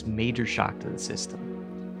the next major shock to the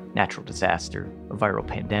system, natural disaster, a viral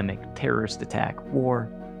pandemic, terrorist attack,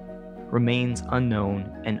 war, remains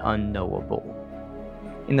unknown and unknowable.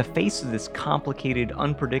 In the face of this complicated,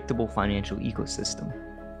 unpredictable financial ecosystem,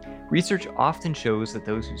 research often shows that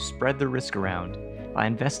those who spread the risk around by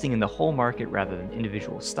investing in the whole market rather than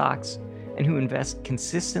individual stocks, and who invest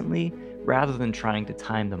consistently rather than trying to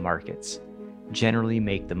time the markets, generally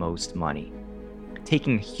make the most money.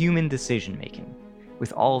 Taking human decision making,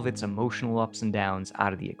 with all of its emotional ups and downs,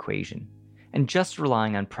 out of the equation, and just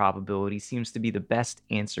relying on probability seems to be the best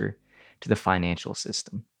answer to the financial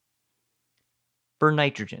system. For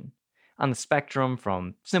nitrogen, on the spectrum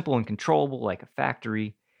from simple and controllable like a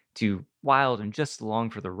factory to wild and just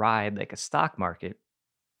along for the ride like a stock market,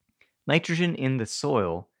 nitrogen in the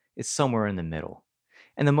soil is somewhere in the middle,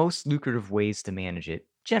 and the most lucrative ways to manage it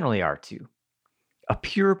generally are two. A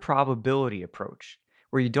pure probability approach,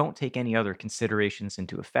 where you don't take any other considerations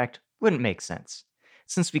into effect, wouldn't make sense,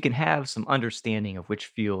 since we can have some understanding of which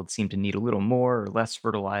fields seem to need a little more or less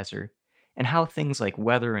fertilizer, and how things like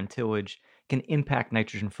weather and tillage can impact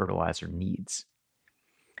nitrogen fertilizer needs.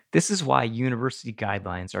 This is why university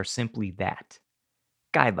guidelines are simply that: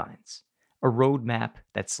 guidelines, a roadmap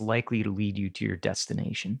that's likely to lead you to your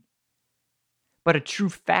destination. But a true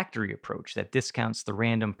factory approach that discounts the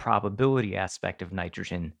random probability aspect of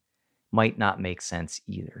nitrogen might not make sense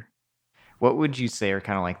either. What would you say are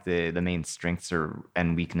kind of like the main strengths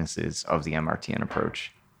and weaknesses of the MRTN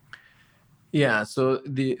approach? Yeah, so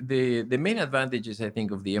the main advantages, I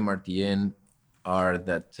think, of the MRTN are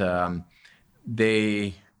that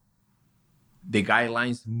the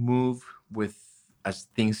guidelines move with as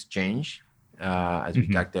things change. As we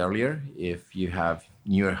talked earlier, if you have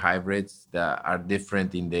newer hybrids that are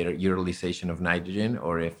different in their utilization of nitrogen,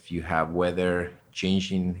 or if you have weather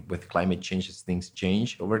changing with climate changes, things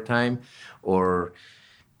change over time, or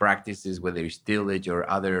practices, whether it's tillage or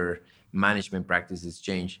other management practices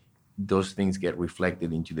change, those things get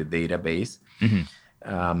reflected into the database.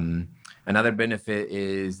 Another benefit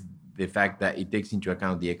is the fact that it takes into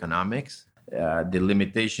account the economics. The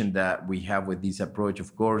limitation that we have with this approach,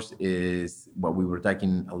 of course, is what we were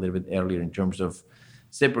talking a little bit earlier in terms of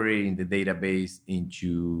separating the database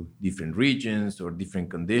into different regions or different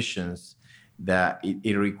conditions, that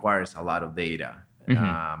it requires a lot of data.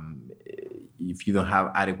 If you don't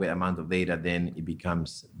have adequate amount of data, then it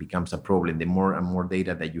becomes a problem. The more and more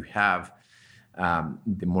data that you have,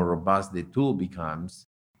 the more robust the tool becomes.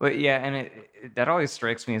 But yeah, and that always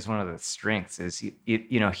strikes me as one of the strengths is,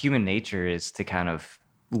 human nature is to kind of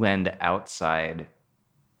lend outside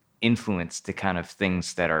influence to kind of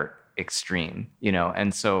things that are extreme,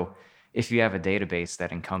 and so if you have a database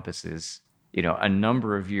that encompasses, a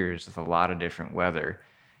number of years with a lot of different weather,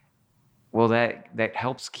 well, that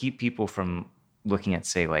helps keep people from looking at,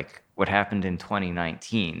 say, like what happened in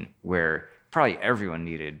 2019, where probably everyone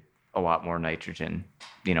needed a lot more nitrogen,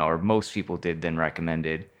 or most people did than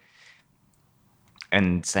recommended,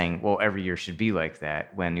 and saying, well, every year should be like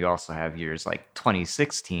that, when you also have years like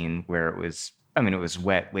 2016 where it was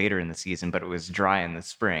wet later in the season, but it was dry in the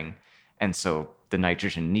spring. And so the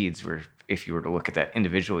nitrogen needs were, if you were to look at that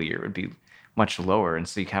individual year, would be much lower. And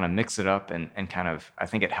so you kind of mix it up and kind of, I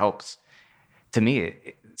think it helps. To me,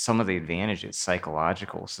 some of the advantage is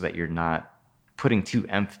psychological, so that you're not putting too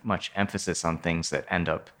much emphasis on things that end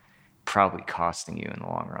up probably costing you in the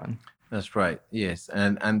long run. That's right. Yes.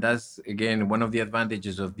 And that's, again, one of the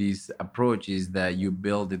advantages of this approach is that you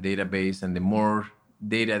build the database, and the more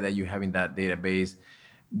data that you have in that database,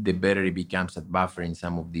 the better it becomes at buffering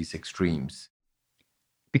some of these extremes.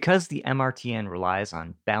 Because the MRTN relies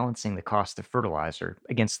on balancing the cost of fertilizer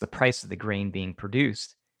against the price of the grain being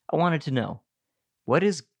produced, I wanted to know, what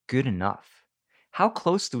is good enough? How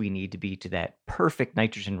close do we need to be to that perfect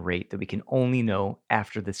nitrogen rate that we can only know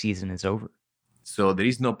after the season is over? So there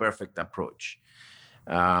is no perfect approach.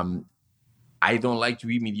 I don't like to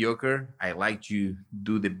be mediocre. I like to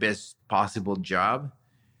do the best possible job.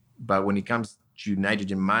 But when it comes to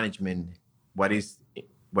nitrogen management, what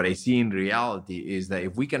I see in reality is that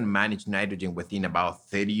if we can manage nitrogen within about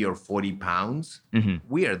 30 or 40 pounds,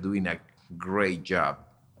 we are doing a great job.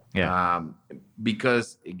 Yeah.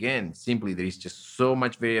 Because, again, simply there is just so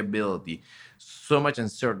much variability, so much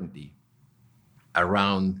uncertainty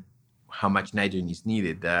around how much nitrogen is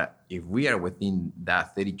needed, that if we are within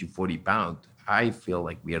that 30 to 40 pound, I feel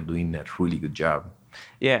like we are doing a really good job.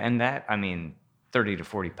 Yeah, and that, 30 to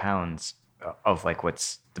 40 pounds of like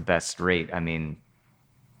what's the best rate,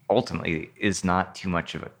 ultimately is not too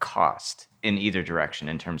much of a cost in either direction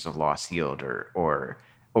in terms of lost yield or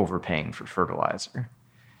overpaying for fertilizer.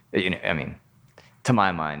 To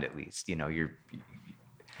my mind, at least, you're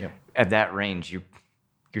at that range,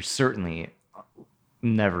 you're certainly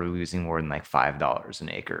never losing more than like $5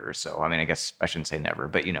 an acre or so. I guess I shouldn't say never,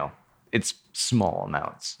 but it's small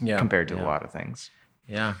amounts compared to a lot of things.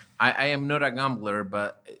 Yeah, I am not a gambler,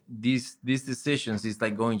 but these decisions is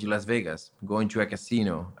like going to Las Vegas, going to a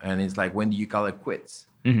casino, and it's like, when do you call it quits?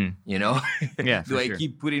 Mm-hmm. You know, Yeah, do for I sure.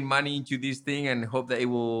 keep putting money into this thing and hope that it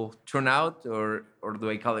will turn out, or do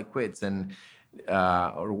I call it quits? And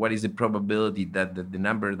or what is the probability that the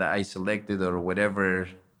number that I selected or whatever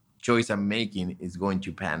choice I'm making is going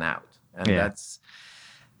to pan out? And Yeah.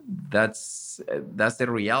 that's the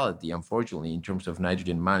reality, unfortunately, in terms of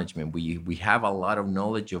nitrogen management. We have a lot of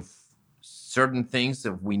knowledge of certain things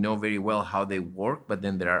that we know very well how they work, but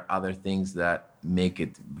then there are other things that make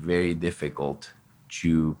it very difficult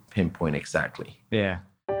to pinpoint exactly. Yeah.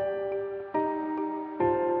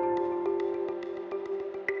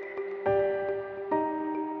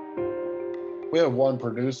 We have one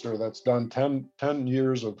producer that's done 10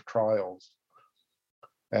 years of trials,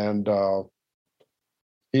 and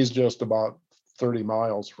he's just about 30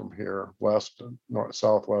 miles from here, west and north,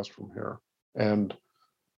 southwest from here. And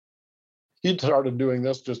he started doing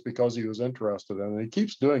this just because he was interested in it. He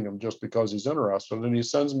keeps doing them just because he's interested, and he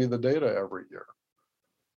sends me the data every year.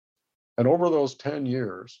 And over those 10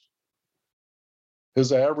 years,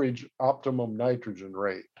 his average optimum nitrogen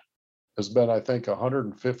rate has been, I think,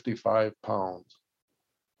 155 pounds.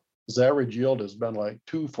 His average yield has been like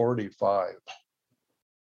 245.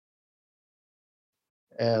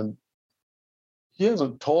 And he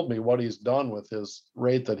hasn't told me what he's done with his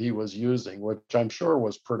rate that he was using, which I'm sure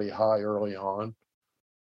was pretty high early on.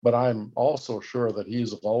 But I'm also sure that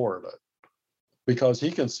he's lowered it because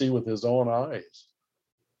he can see with his own eyes.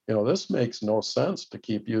 You know, this makes no sense to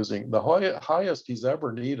keep using. The highest he's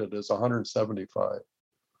ever needed is 175.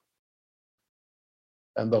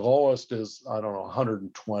 And the lowest is, I don't know,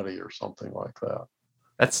 120 or something like that.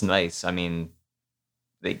 That's nice. I mean,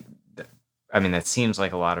 that seems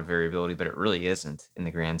like a lot of variability, but it really isn't in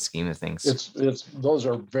the grand scheme of things. It's those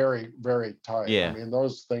are very, very tight. Yeah. I mean,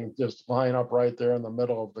 those things just line up right there in the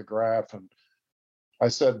middle of the graph. And I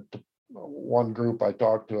said to one group I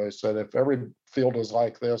talked to, I said, if every field is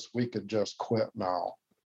like this, we could just quit now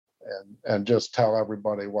and just tell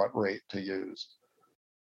everybody what rate to use.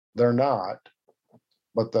 They're not,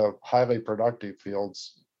 but the highly productive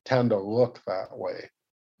fields tend to look that way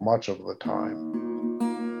much of the time.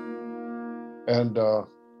 And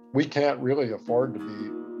we can't really afford to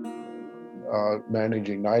be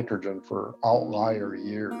managing nitrogen for outlier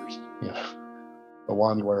years. You know, the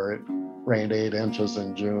one where it rained 8 inches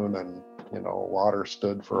in June and, you know, water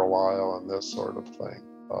stood for a while and this sort of thing.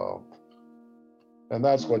 And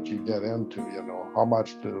that's what you get into, you know, how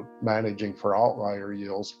much do managing for outlier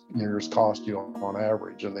years cost you on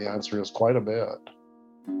average? And the answer is quite a bit.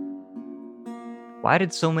 Why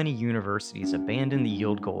did so many universities abandon the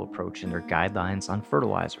yield goal approach in their guidelines on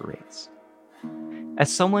fertilizer rates?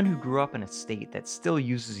 As someone who grew up in a state that still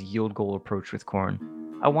uses a yield goal approach with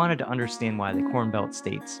corn, I wanted to understand why the Corn Belt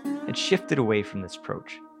states had shifted away from this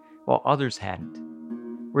approach, while others hadn't.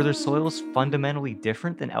 Were their soils fundamentally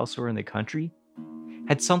different than elsewhere in the country?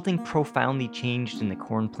 Had something profoundly changed in the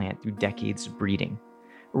corn plant through decades of breeding?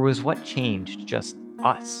 Or was what changed just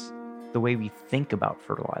us, the way we think about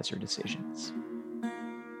fertilizer decisions?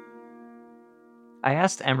 I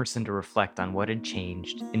asked Emerson to reflect on what had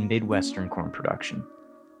changed in Midwestern corn production,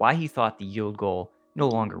 why he thought the yield goal no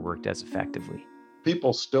longer worked as effectively.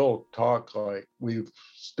 People still talk like we've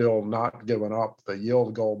still not given up the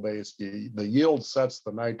yield goal based. The yield sets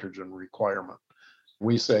the nitrogen requirement.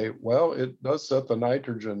 We say, well, it does set the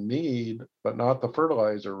nitrogen need, but not the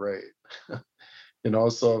fertilizer rate. You know,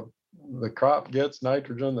 so the crop gets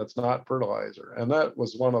nitrogen that's not fertilizer. And that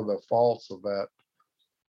was one of the faults of that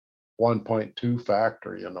 1.2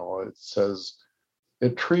 factor. You know, it says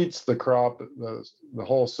it treats the crop, the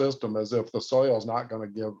whole system, as if the soil is not going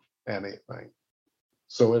to give anything.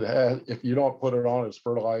 So it has, if you don't put it on as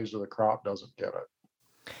fertilizer, the crop doesn't get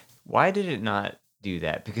it. Why did it not do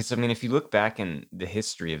that? Because, I mean, if you look back in the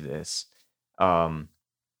history of this,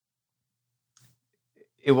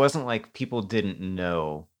 it wasn't like people didn't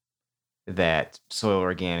know that soil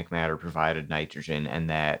organic matter provided nitrogen and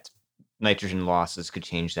that nitrogen losses could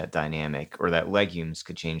change that dynamic, or that legumes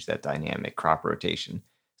could change that dynamic, crop rotation.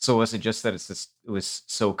 So was it just that it was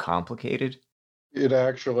so complicated? It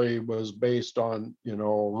actually was based on, you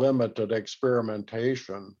know, limited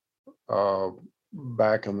experimentation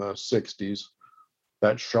back in the 60s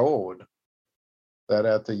that showed that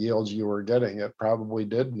at the yields you were getting, it probably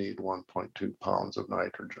did need 1.2 pounds of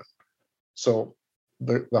nitrogen. So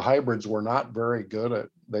the hybrids were not very good at,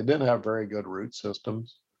 they didn't have very good root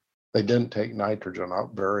systems. They didn't take nitrogen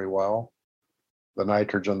up very well, the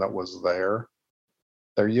nitrogen that was there.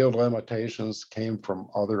 Their yield limitations came from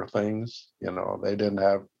other things. You know, they didn't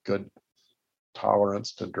have good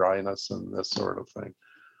tolerance to dryness and this sort of thing.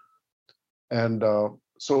 And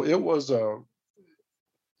so it was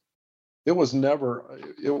it was never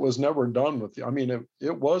done with I mean,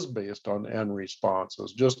 it was based on end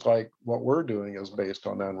responses, just like what we're doing is based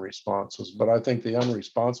on end responses. But I think the end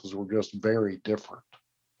responses were just very different.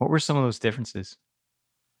 What were some of those differences?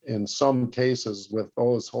 In some cases, with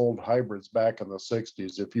those old hybrids back in the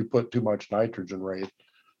 60s, if you put too much nitrogen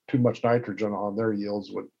on, their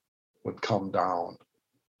yields would come down.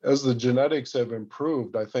 As the genetics have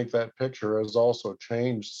improved, I think that picture has also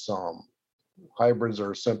changed some. Hybrids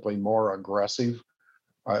are simply more aggressive.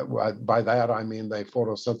 By that, I mean they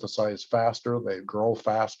photosynthesize faster, they grow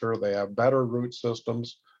faster, they have better root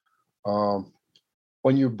systems.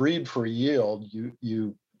 When you breed for yield,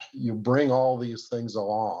 you bring all these things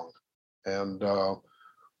along, and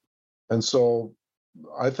so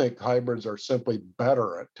I think hybrids are simply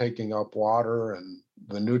better at taking up water and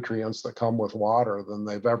the nutrients that come with water than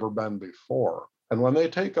they've ever been before. And when they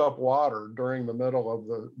take up water during the middle of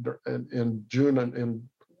in June and in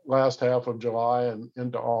last half of July and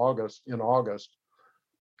into August,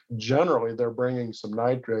 generally they're bringing some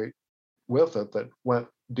nitrate with it that went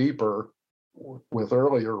deeper with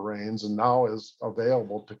earlier rains and now is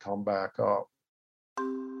available to come back up.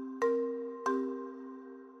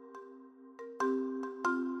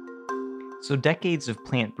 So decades of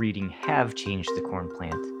plant breeding have changed the corn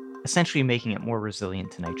plant, essentially making it more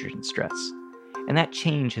resilient to nitrogen stress. And that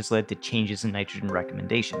change has led to changes in nitrogen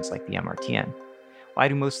recommendations like the MRTN. Why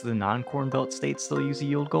do most of the non-corn belt states still use a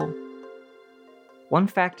yield goal? One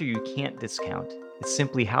factor you can't discount is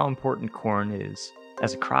simply how important corn is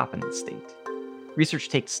as a crop in the state. Research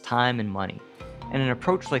takes time and money, and an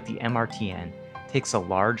approach like the MRTN takes a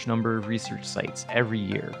large number of research sites every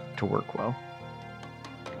year to work well.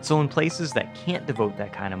 So in places that can't devote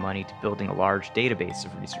that kind of money to building a large database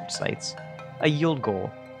of research sites, a yield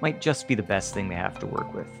goal might just be the best thing they have to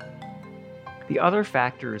work with. The other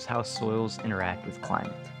factor is how soils interact with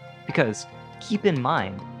climate. Because, keep in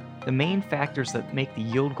mind, the main factors that make the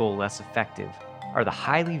yield goal less effective are the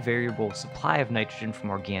highly variable supply of nitrogen from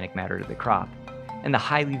organic matter to the crop, and the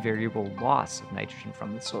highly variable loss of nitrogen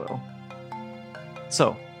from the soil.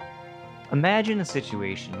 So, imagine a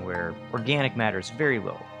situation where organic matter is very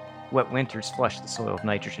low. Wet winters flush the soil of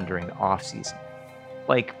nitrogen during the off-season,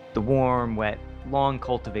 like the warm, wet, long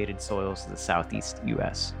cultivated soils of the southeast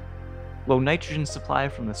US. Low nitrogen supply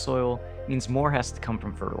from the soil means more has to come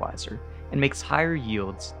from fertilizer, and makes higher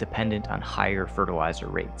yields dependent on higher fertilizer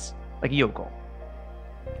rates, like a yield goal.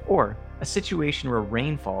 Or a situation where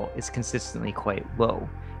rainfall is consistently quite low,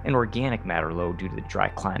 and organic matter low due to the dry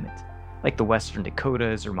climate, like the western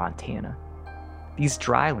Dakotas or Montana. These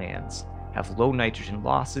dry lands have low nitrogen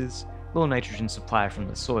losses, low nitrogen supply from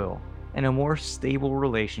the soil, and a more stable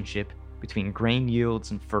relationship between grain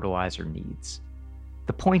yields and fertilizer needs.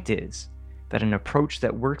 The point is that an approach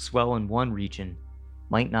that works well in one region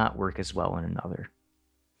might not work as well in another.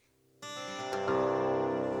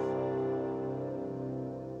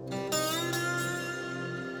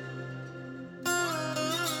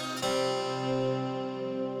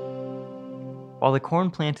 While the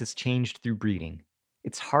corn plant has changed through breeding,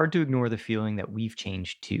 it's hard to ignore the feeling that we've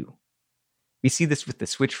changed too. We see this with the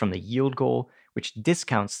switch from the yield goal, which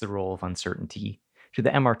discounts the role of uncertainty, to the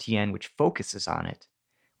MRTN, which focuses on it.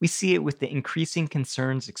 We see it with the increasing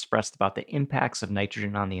concerns expressed about the impacts of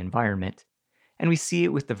nitrogen on the environment, and we see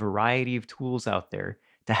it with the variety of tools out there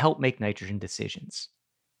to help make nitrogen decisions.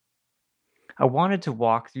 I wanted to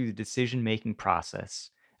walk through the decision-making process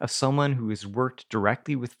of someone who has worked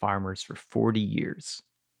directly with farmers for 40 years.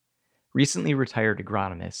 Recently retired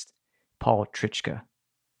agronomist, Paul Trcka.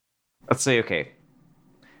 Let's say, okay,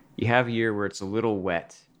 you have a year where it's a little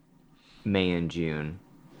wet, May and June,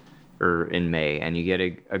 or in May, and you get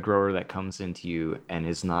a grower that comes into you and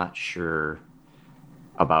is not sure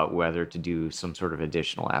about whether to do some sort of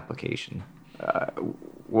additional application.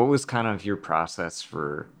 What was kind of your process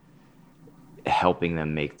for helping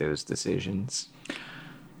them make those decisions?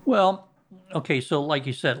 Well, okay, so like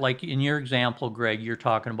you said, like in your example, Greg, you're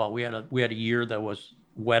talking about we had a year that was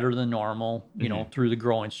wetter than normal, you know, through the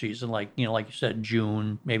growing season, like you said,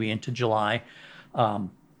 June, maybe into July.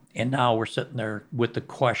 And now we're sitting there with the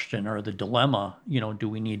question or the dilemma, do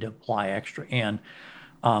we need to apply extra? And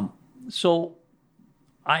so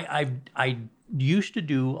I used to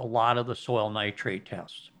do a lot of the soil nitrate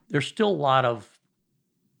tests. There's still a lot of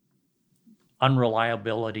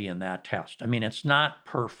unreliability in that test. I mean, it's not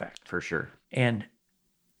perfect. For sure. And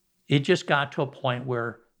it just got to a point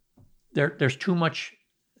where there's too much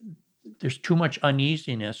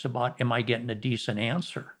uneasiness about, am I getting a decent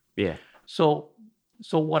answer? Yeah. So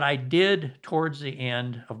what I did towards the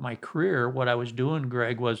end of my career, what I was doing,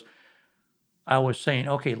 Greg, was I was saying,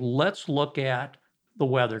 okay, let's look at the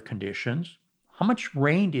weather conditions. How much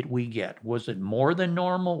rain did we get? Was it more than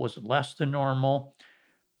normal? Was it less than normal?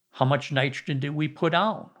 How much nitrogen did we put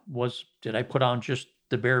on? Did I put on just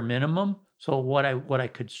the bare minimum? So what I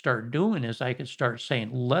could start doing is I could start saying,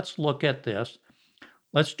 let's look at this.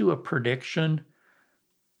 Let's do a prediction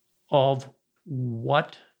of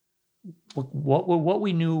what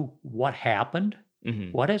we knew, what happened,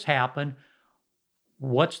 what has happened,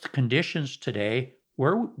 what's the conditions today,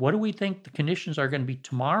 what do we think the conditions are going to be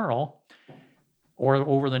tomorrow or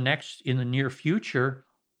over in the near future.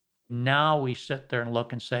 Now we sit there and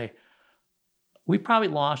look and say, we probably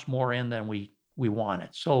lost more in than we wanted.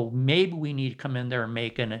 So maybe we need to come in there and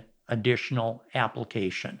make an additional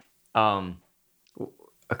application. A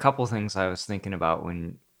couple things I was thinking about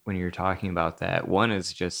when you're talking about that. One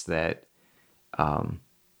is just that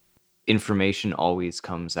information always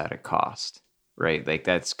comes at a cost, right? Like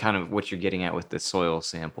that's kind of what you're getting at with the soil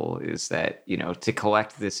sample is that, to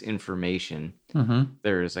collect this information,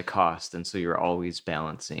 there is a cost. And so you're always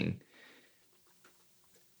balancing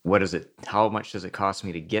how much does it cost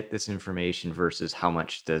me to get this information versus how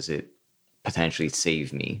much does it potentially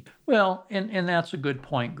save me? Well, and that's a good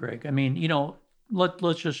point, Greg. I mean,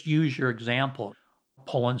 let's just use your example,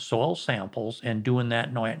 pulling soil samples and doing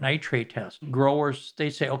that nitrate test. Growers, they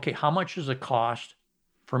say, okay, how much does it cost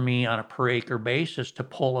for me on a per acre basis to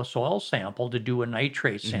pull a soil sample to do a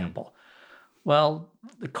nitrate sample? Well,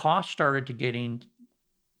 the cost started to getting,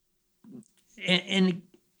 and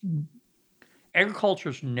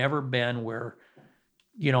agriculture's never been where,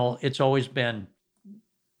 it's always been,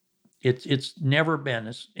 it's never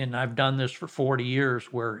been, and I've done this for 40 years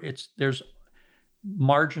where there's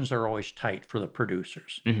margins are always tight for the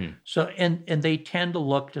producers. So, and they tend to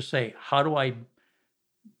look to say, how do I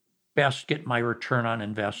best get my return on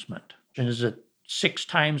investment? And is it 6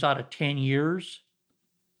 times out of 10 years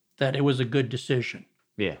that it was a good decision?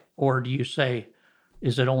 Yeah. Or do you say,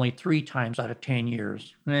 is it only 3 times out of 10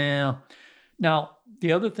 years? Well, now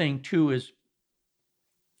the other thing too is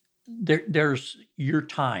there's your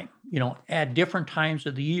time, at different times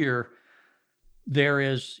of the year,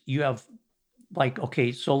 you have like,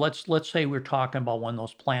 okay, so let's say we're talking about when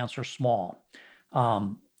those plants are small.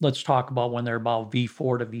 Let's talk about when they're about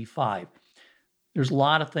V4 to V5. There's a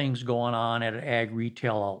lot of things going on at an ag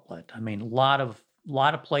retail outlet. I mean, a lot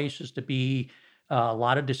of places to be, a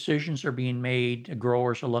lot of decisions are being made.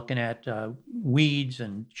 Growers are looking at weeds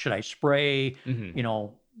and should I spray?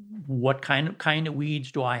 What kind of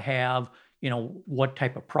weeds do I have? What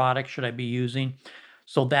type of product should I be using?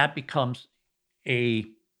 So that becomes a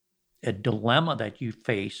dilemma that you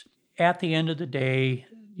face. At the end of the day,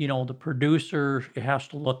 the producer has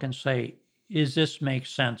to look and say, does this make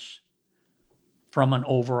sense from an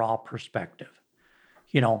overall perspective?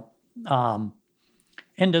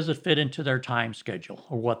 And does it fit into their time schedule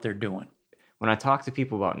or what they're doing? When I talk to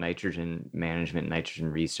people about nitrogen management,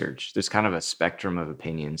 nitrogen research, there's kind of a spectrum of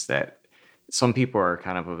opinions that some people are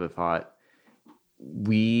kind of the thought,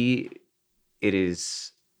 it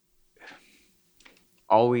is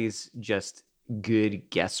always just good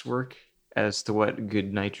guesswork as to what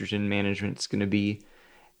good nitrogen management is going to be.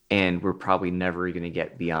 And we're probably never going to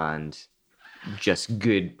get beyond just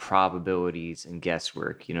good probabilities and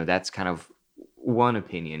guesswork. That's kind of one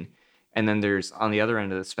opinion. And then there's, on the other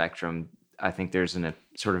end of the spectrum, I think there's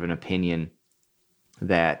sort of an opinion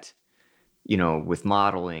that, with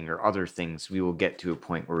modeling or other things, we will get to a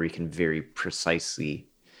point where we can very precisely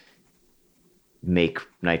make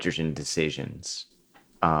nitrogen decisions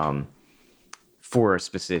for a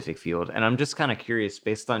specific field. And I'm just kind of curious,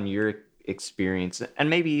 based on your experience and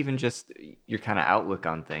maybe even just your kind of outlook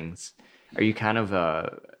on things, are you kind of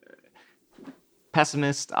a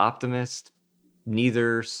pessimist, optimist,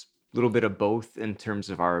 neither, little bit of both in terms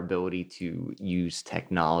of our ability to use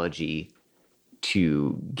technology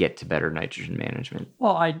to get to better nitrogen management?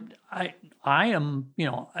 Well, I am,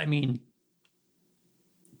 I mean,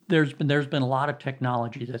 there's been a lot of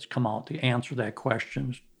technology that's come out to answer that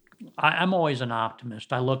question. I'm always an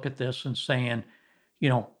optimist. I look at this and saying,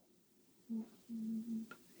 and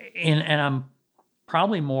I'm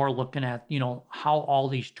probably more looking at, how all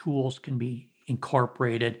these tools can be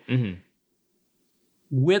incorporated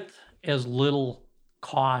with as little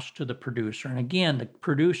cost to the producer. And again, the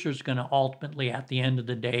producer's going to ultimately, at the end of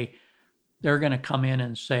the day, they're going to come in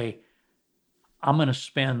and say, I'm going to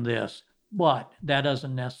spend this, but that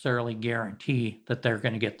doesn't necessarily guarantee that they're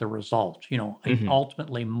going to get the results.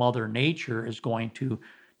 Ultimately, Mother Nature is going to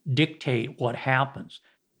dictate what happens.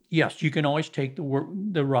 Yes, you can always take the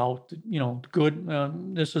route, good,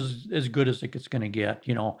 this is as good as it's going to get,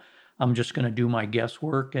 I'm just going to do my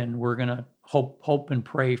guesswork and we're going to hope and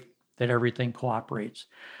pray that everything cooperates.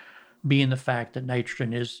 Being the fact that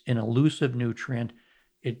nitrogen is an elusive nutrient,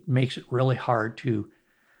 it makes it really hard to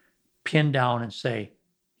pin down and say,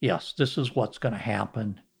 yes, this is what's going to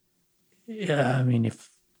happen. Yeah, I mean, if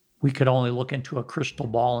we could only look into a crystal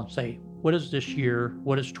ball and say, what is this year,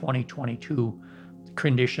 what is 2022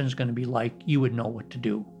 conditions going to be like, you would know what to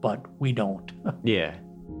do, but we don't. Yeah.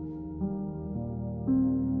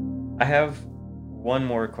 I have one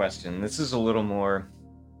more question. This is a little more,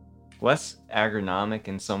 less agronomic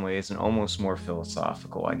in some ways and almost more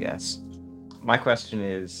philosophical, I guess. My question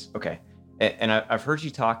is, okay, and I've heard you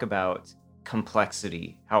talk about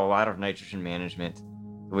complexity, how a lot of nitrogen management,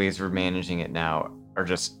 the ways we're managing it now, are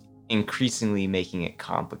just increasingly making it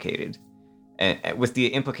complicated, and with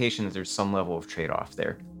the implication that there's some level of trade-off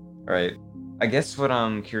there. All right. I guess what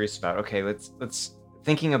I'm curious about, okay, let's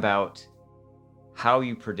thinking about how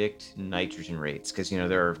you predict nitrogen rates, because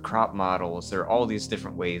there are crop models, there are all these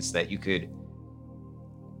different ways that you could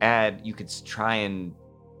try and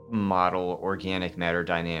model organic matter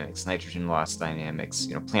dynamics, nitrogen loss dynamics,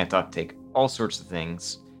 plant uptake, all sorts of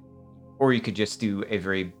things. Or you could just do a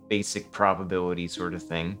very basic probability sort of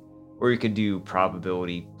thing, or you could do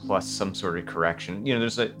probability plus some sort of correction.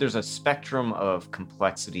 There's a spectrum of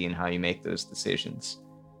complexity in how you make those decisions.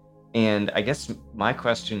 And I guess my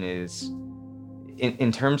question is,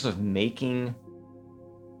 in terms of making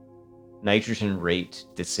nitrogen rate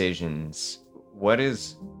decisions, what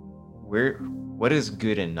is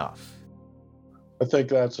good enough? I think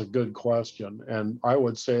that's a good question. And I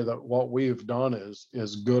would say that what we've done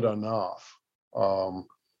is good enough.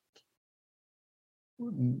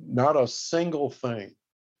 Not a single thing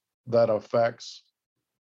that affects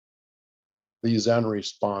these end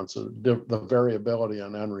responses, the variability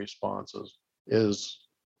in end responses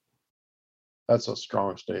that's a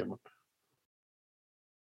strong statement.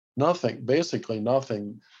 Basically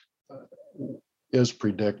nothing is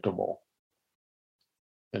predictable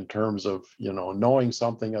in terms of, knowing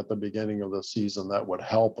something at the beginning of the season that would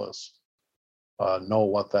help us know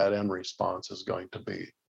what that end response is going to be.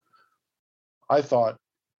 I thought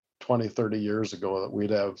 20, 30 years ago that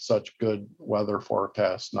we'd have such good weather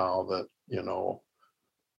forecasts now that,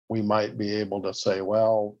 we might be able to say,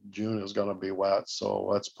 well, June is going to be wet, so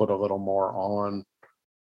let's put a little more on,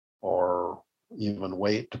 or even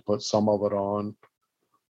wait to put some of it on.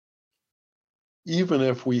 Even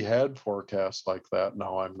if we had forecasts like that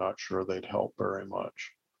now, I'm not sure they'd help very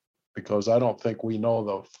much, because I don't think we know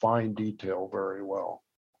the fine detail very well,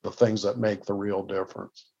 the things that make the real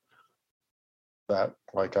difference. That,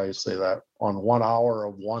 like I say, that on 1 hour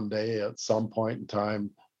of one day at some point in time,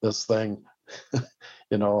 this thing,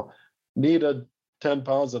 needed 10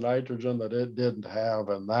 pounds of nitrogen that it didn't have,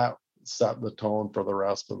 and that set the tone for the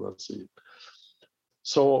rest of the seed.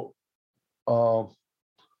 So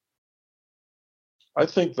I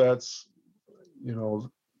think that's,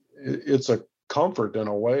 it's a comfort in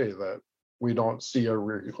a way that we don't see a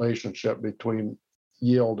relationship between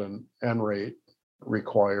yield and end rate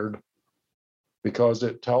required, because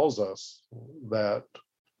it tells us that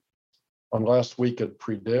unless we could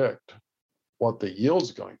predict what the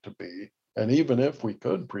yield's going to be, and even if we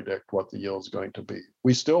could predict what the yield's going to be,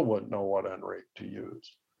 we still wouldn't know what end rate to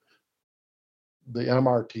use. The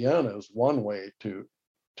MRTN is one way to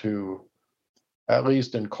at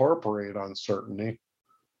least incorporate uncertainty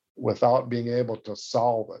without being able to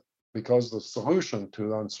solve it, because the solution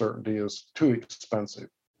to uncertainty is too expensive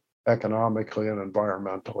economically and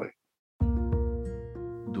environmentally.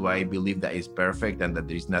 Do I believe that it's perfect and that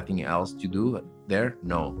there's nothing else to do there?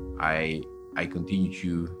 No, I continue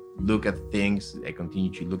to look at things. I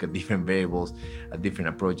continue to look at different variables, at different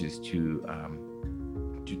approaches to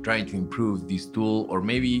trying to improve this tool, or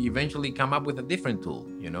maybe eventually come up with a different tool.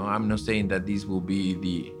 I'm not saying that this will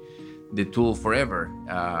be the tool forever.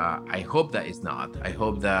 I hope that it's not. I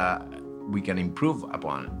hope that we can improve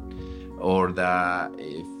upon it, or that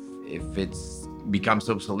if it's becomes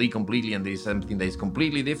obsolete completely and there's something that is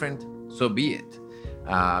completely different, so be it.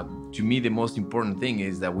 To me, the most important thing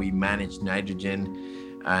is that we manage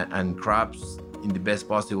nitrogen and crops in the best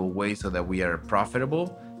possible way so that we are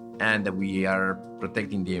profitable and that we are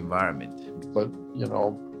protecting the environment. But,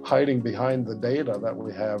 hiding behind the data that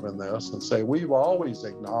we have in this and say, we've always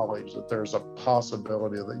acknowledged that there's a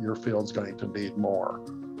possibility that your field's going to need more.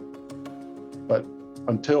 But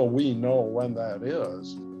until we know when that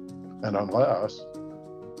is, and unless,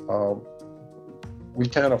 we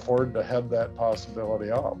can't afford to head that possibility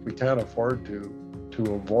off. We can't afford to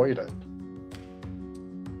avoid it.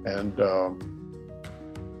 And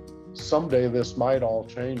someday this might all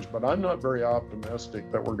change, but I'm not very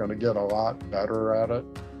optimistic that we're going to get a lot better at it.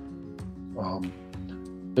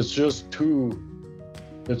 It's just too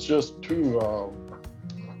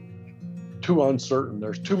uncertain.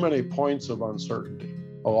 There's too many points of uncertainty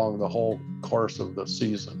along the whole course of the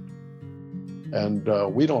season. And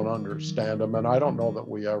we don't understand them, and I don't know that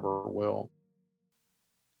we ever will.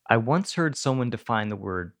 I once heard someone define the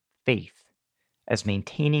word faith as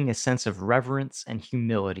maintaining a sense of reverence and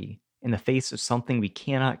humility in the face of something we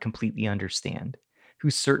cannot completely understand,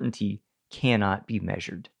 whose certainty cannot be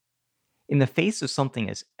measured. In the face of something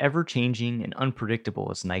as ever-changing and unpredictable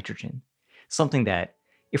as nitrogen, something that,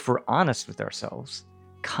 if we're honest with ourselves,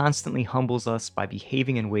 constantly humbles us by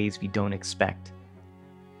behaving in ways we don't expect,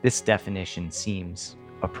 this definition seems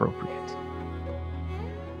appropriate.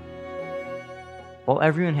 While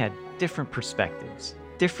everyone had different perspectives,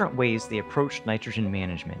 different ways they approached nitrogen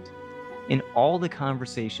management, in all the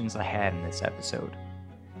conversations I had in this episode,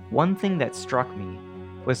 one thing that struck me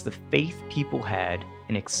was the faith people had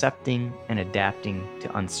in accepting and adapting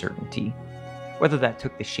to uncertainty, whether that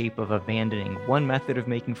took the shape of abandoning one method of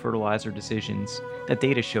making fertilizer decisions that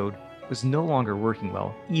data showed was no longer working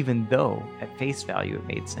well, even though at face value it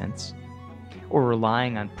made sense, or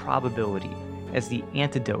relying on probability as the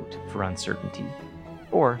antidote for uncertainty,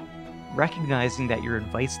 or recognizing that your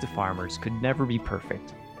advice to farmers could never be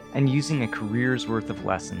perfect and using a career's worth of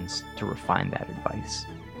lessons to refine that advice.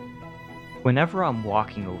 Whenever I'm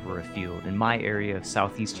walking over a field in my area of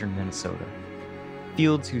southeastern Minnesota,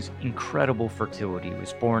 fields whose incredible fertility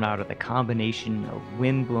was born out of the combination of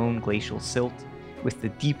wind-blown glacial silt with the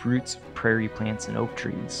deep roots of prairie plants and oak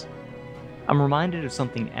trees, I'm reminded of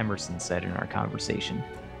something Emerson said in our conversation,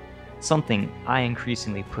 something I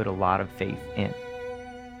increasingly put a lot of faith in.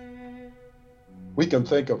 We can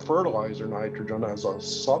think of fertilizer nitrogen as a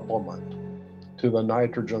supplement to the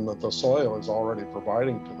nitrogen that the soil is already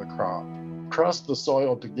providing to the crop. Trust the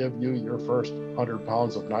soil to give you your first 100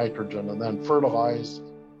 pounds of nitrogen and then fertilize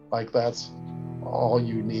like that's all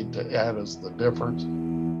you need to add is the difference.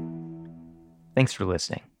 Thanks for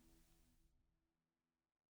listening.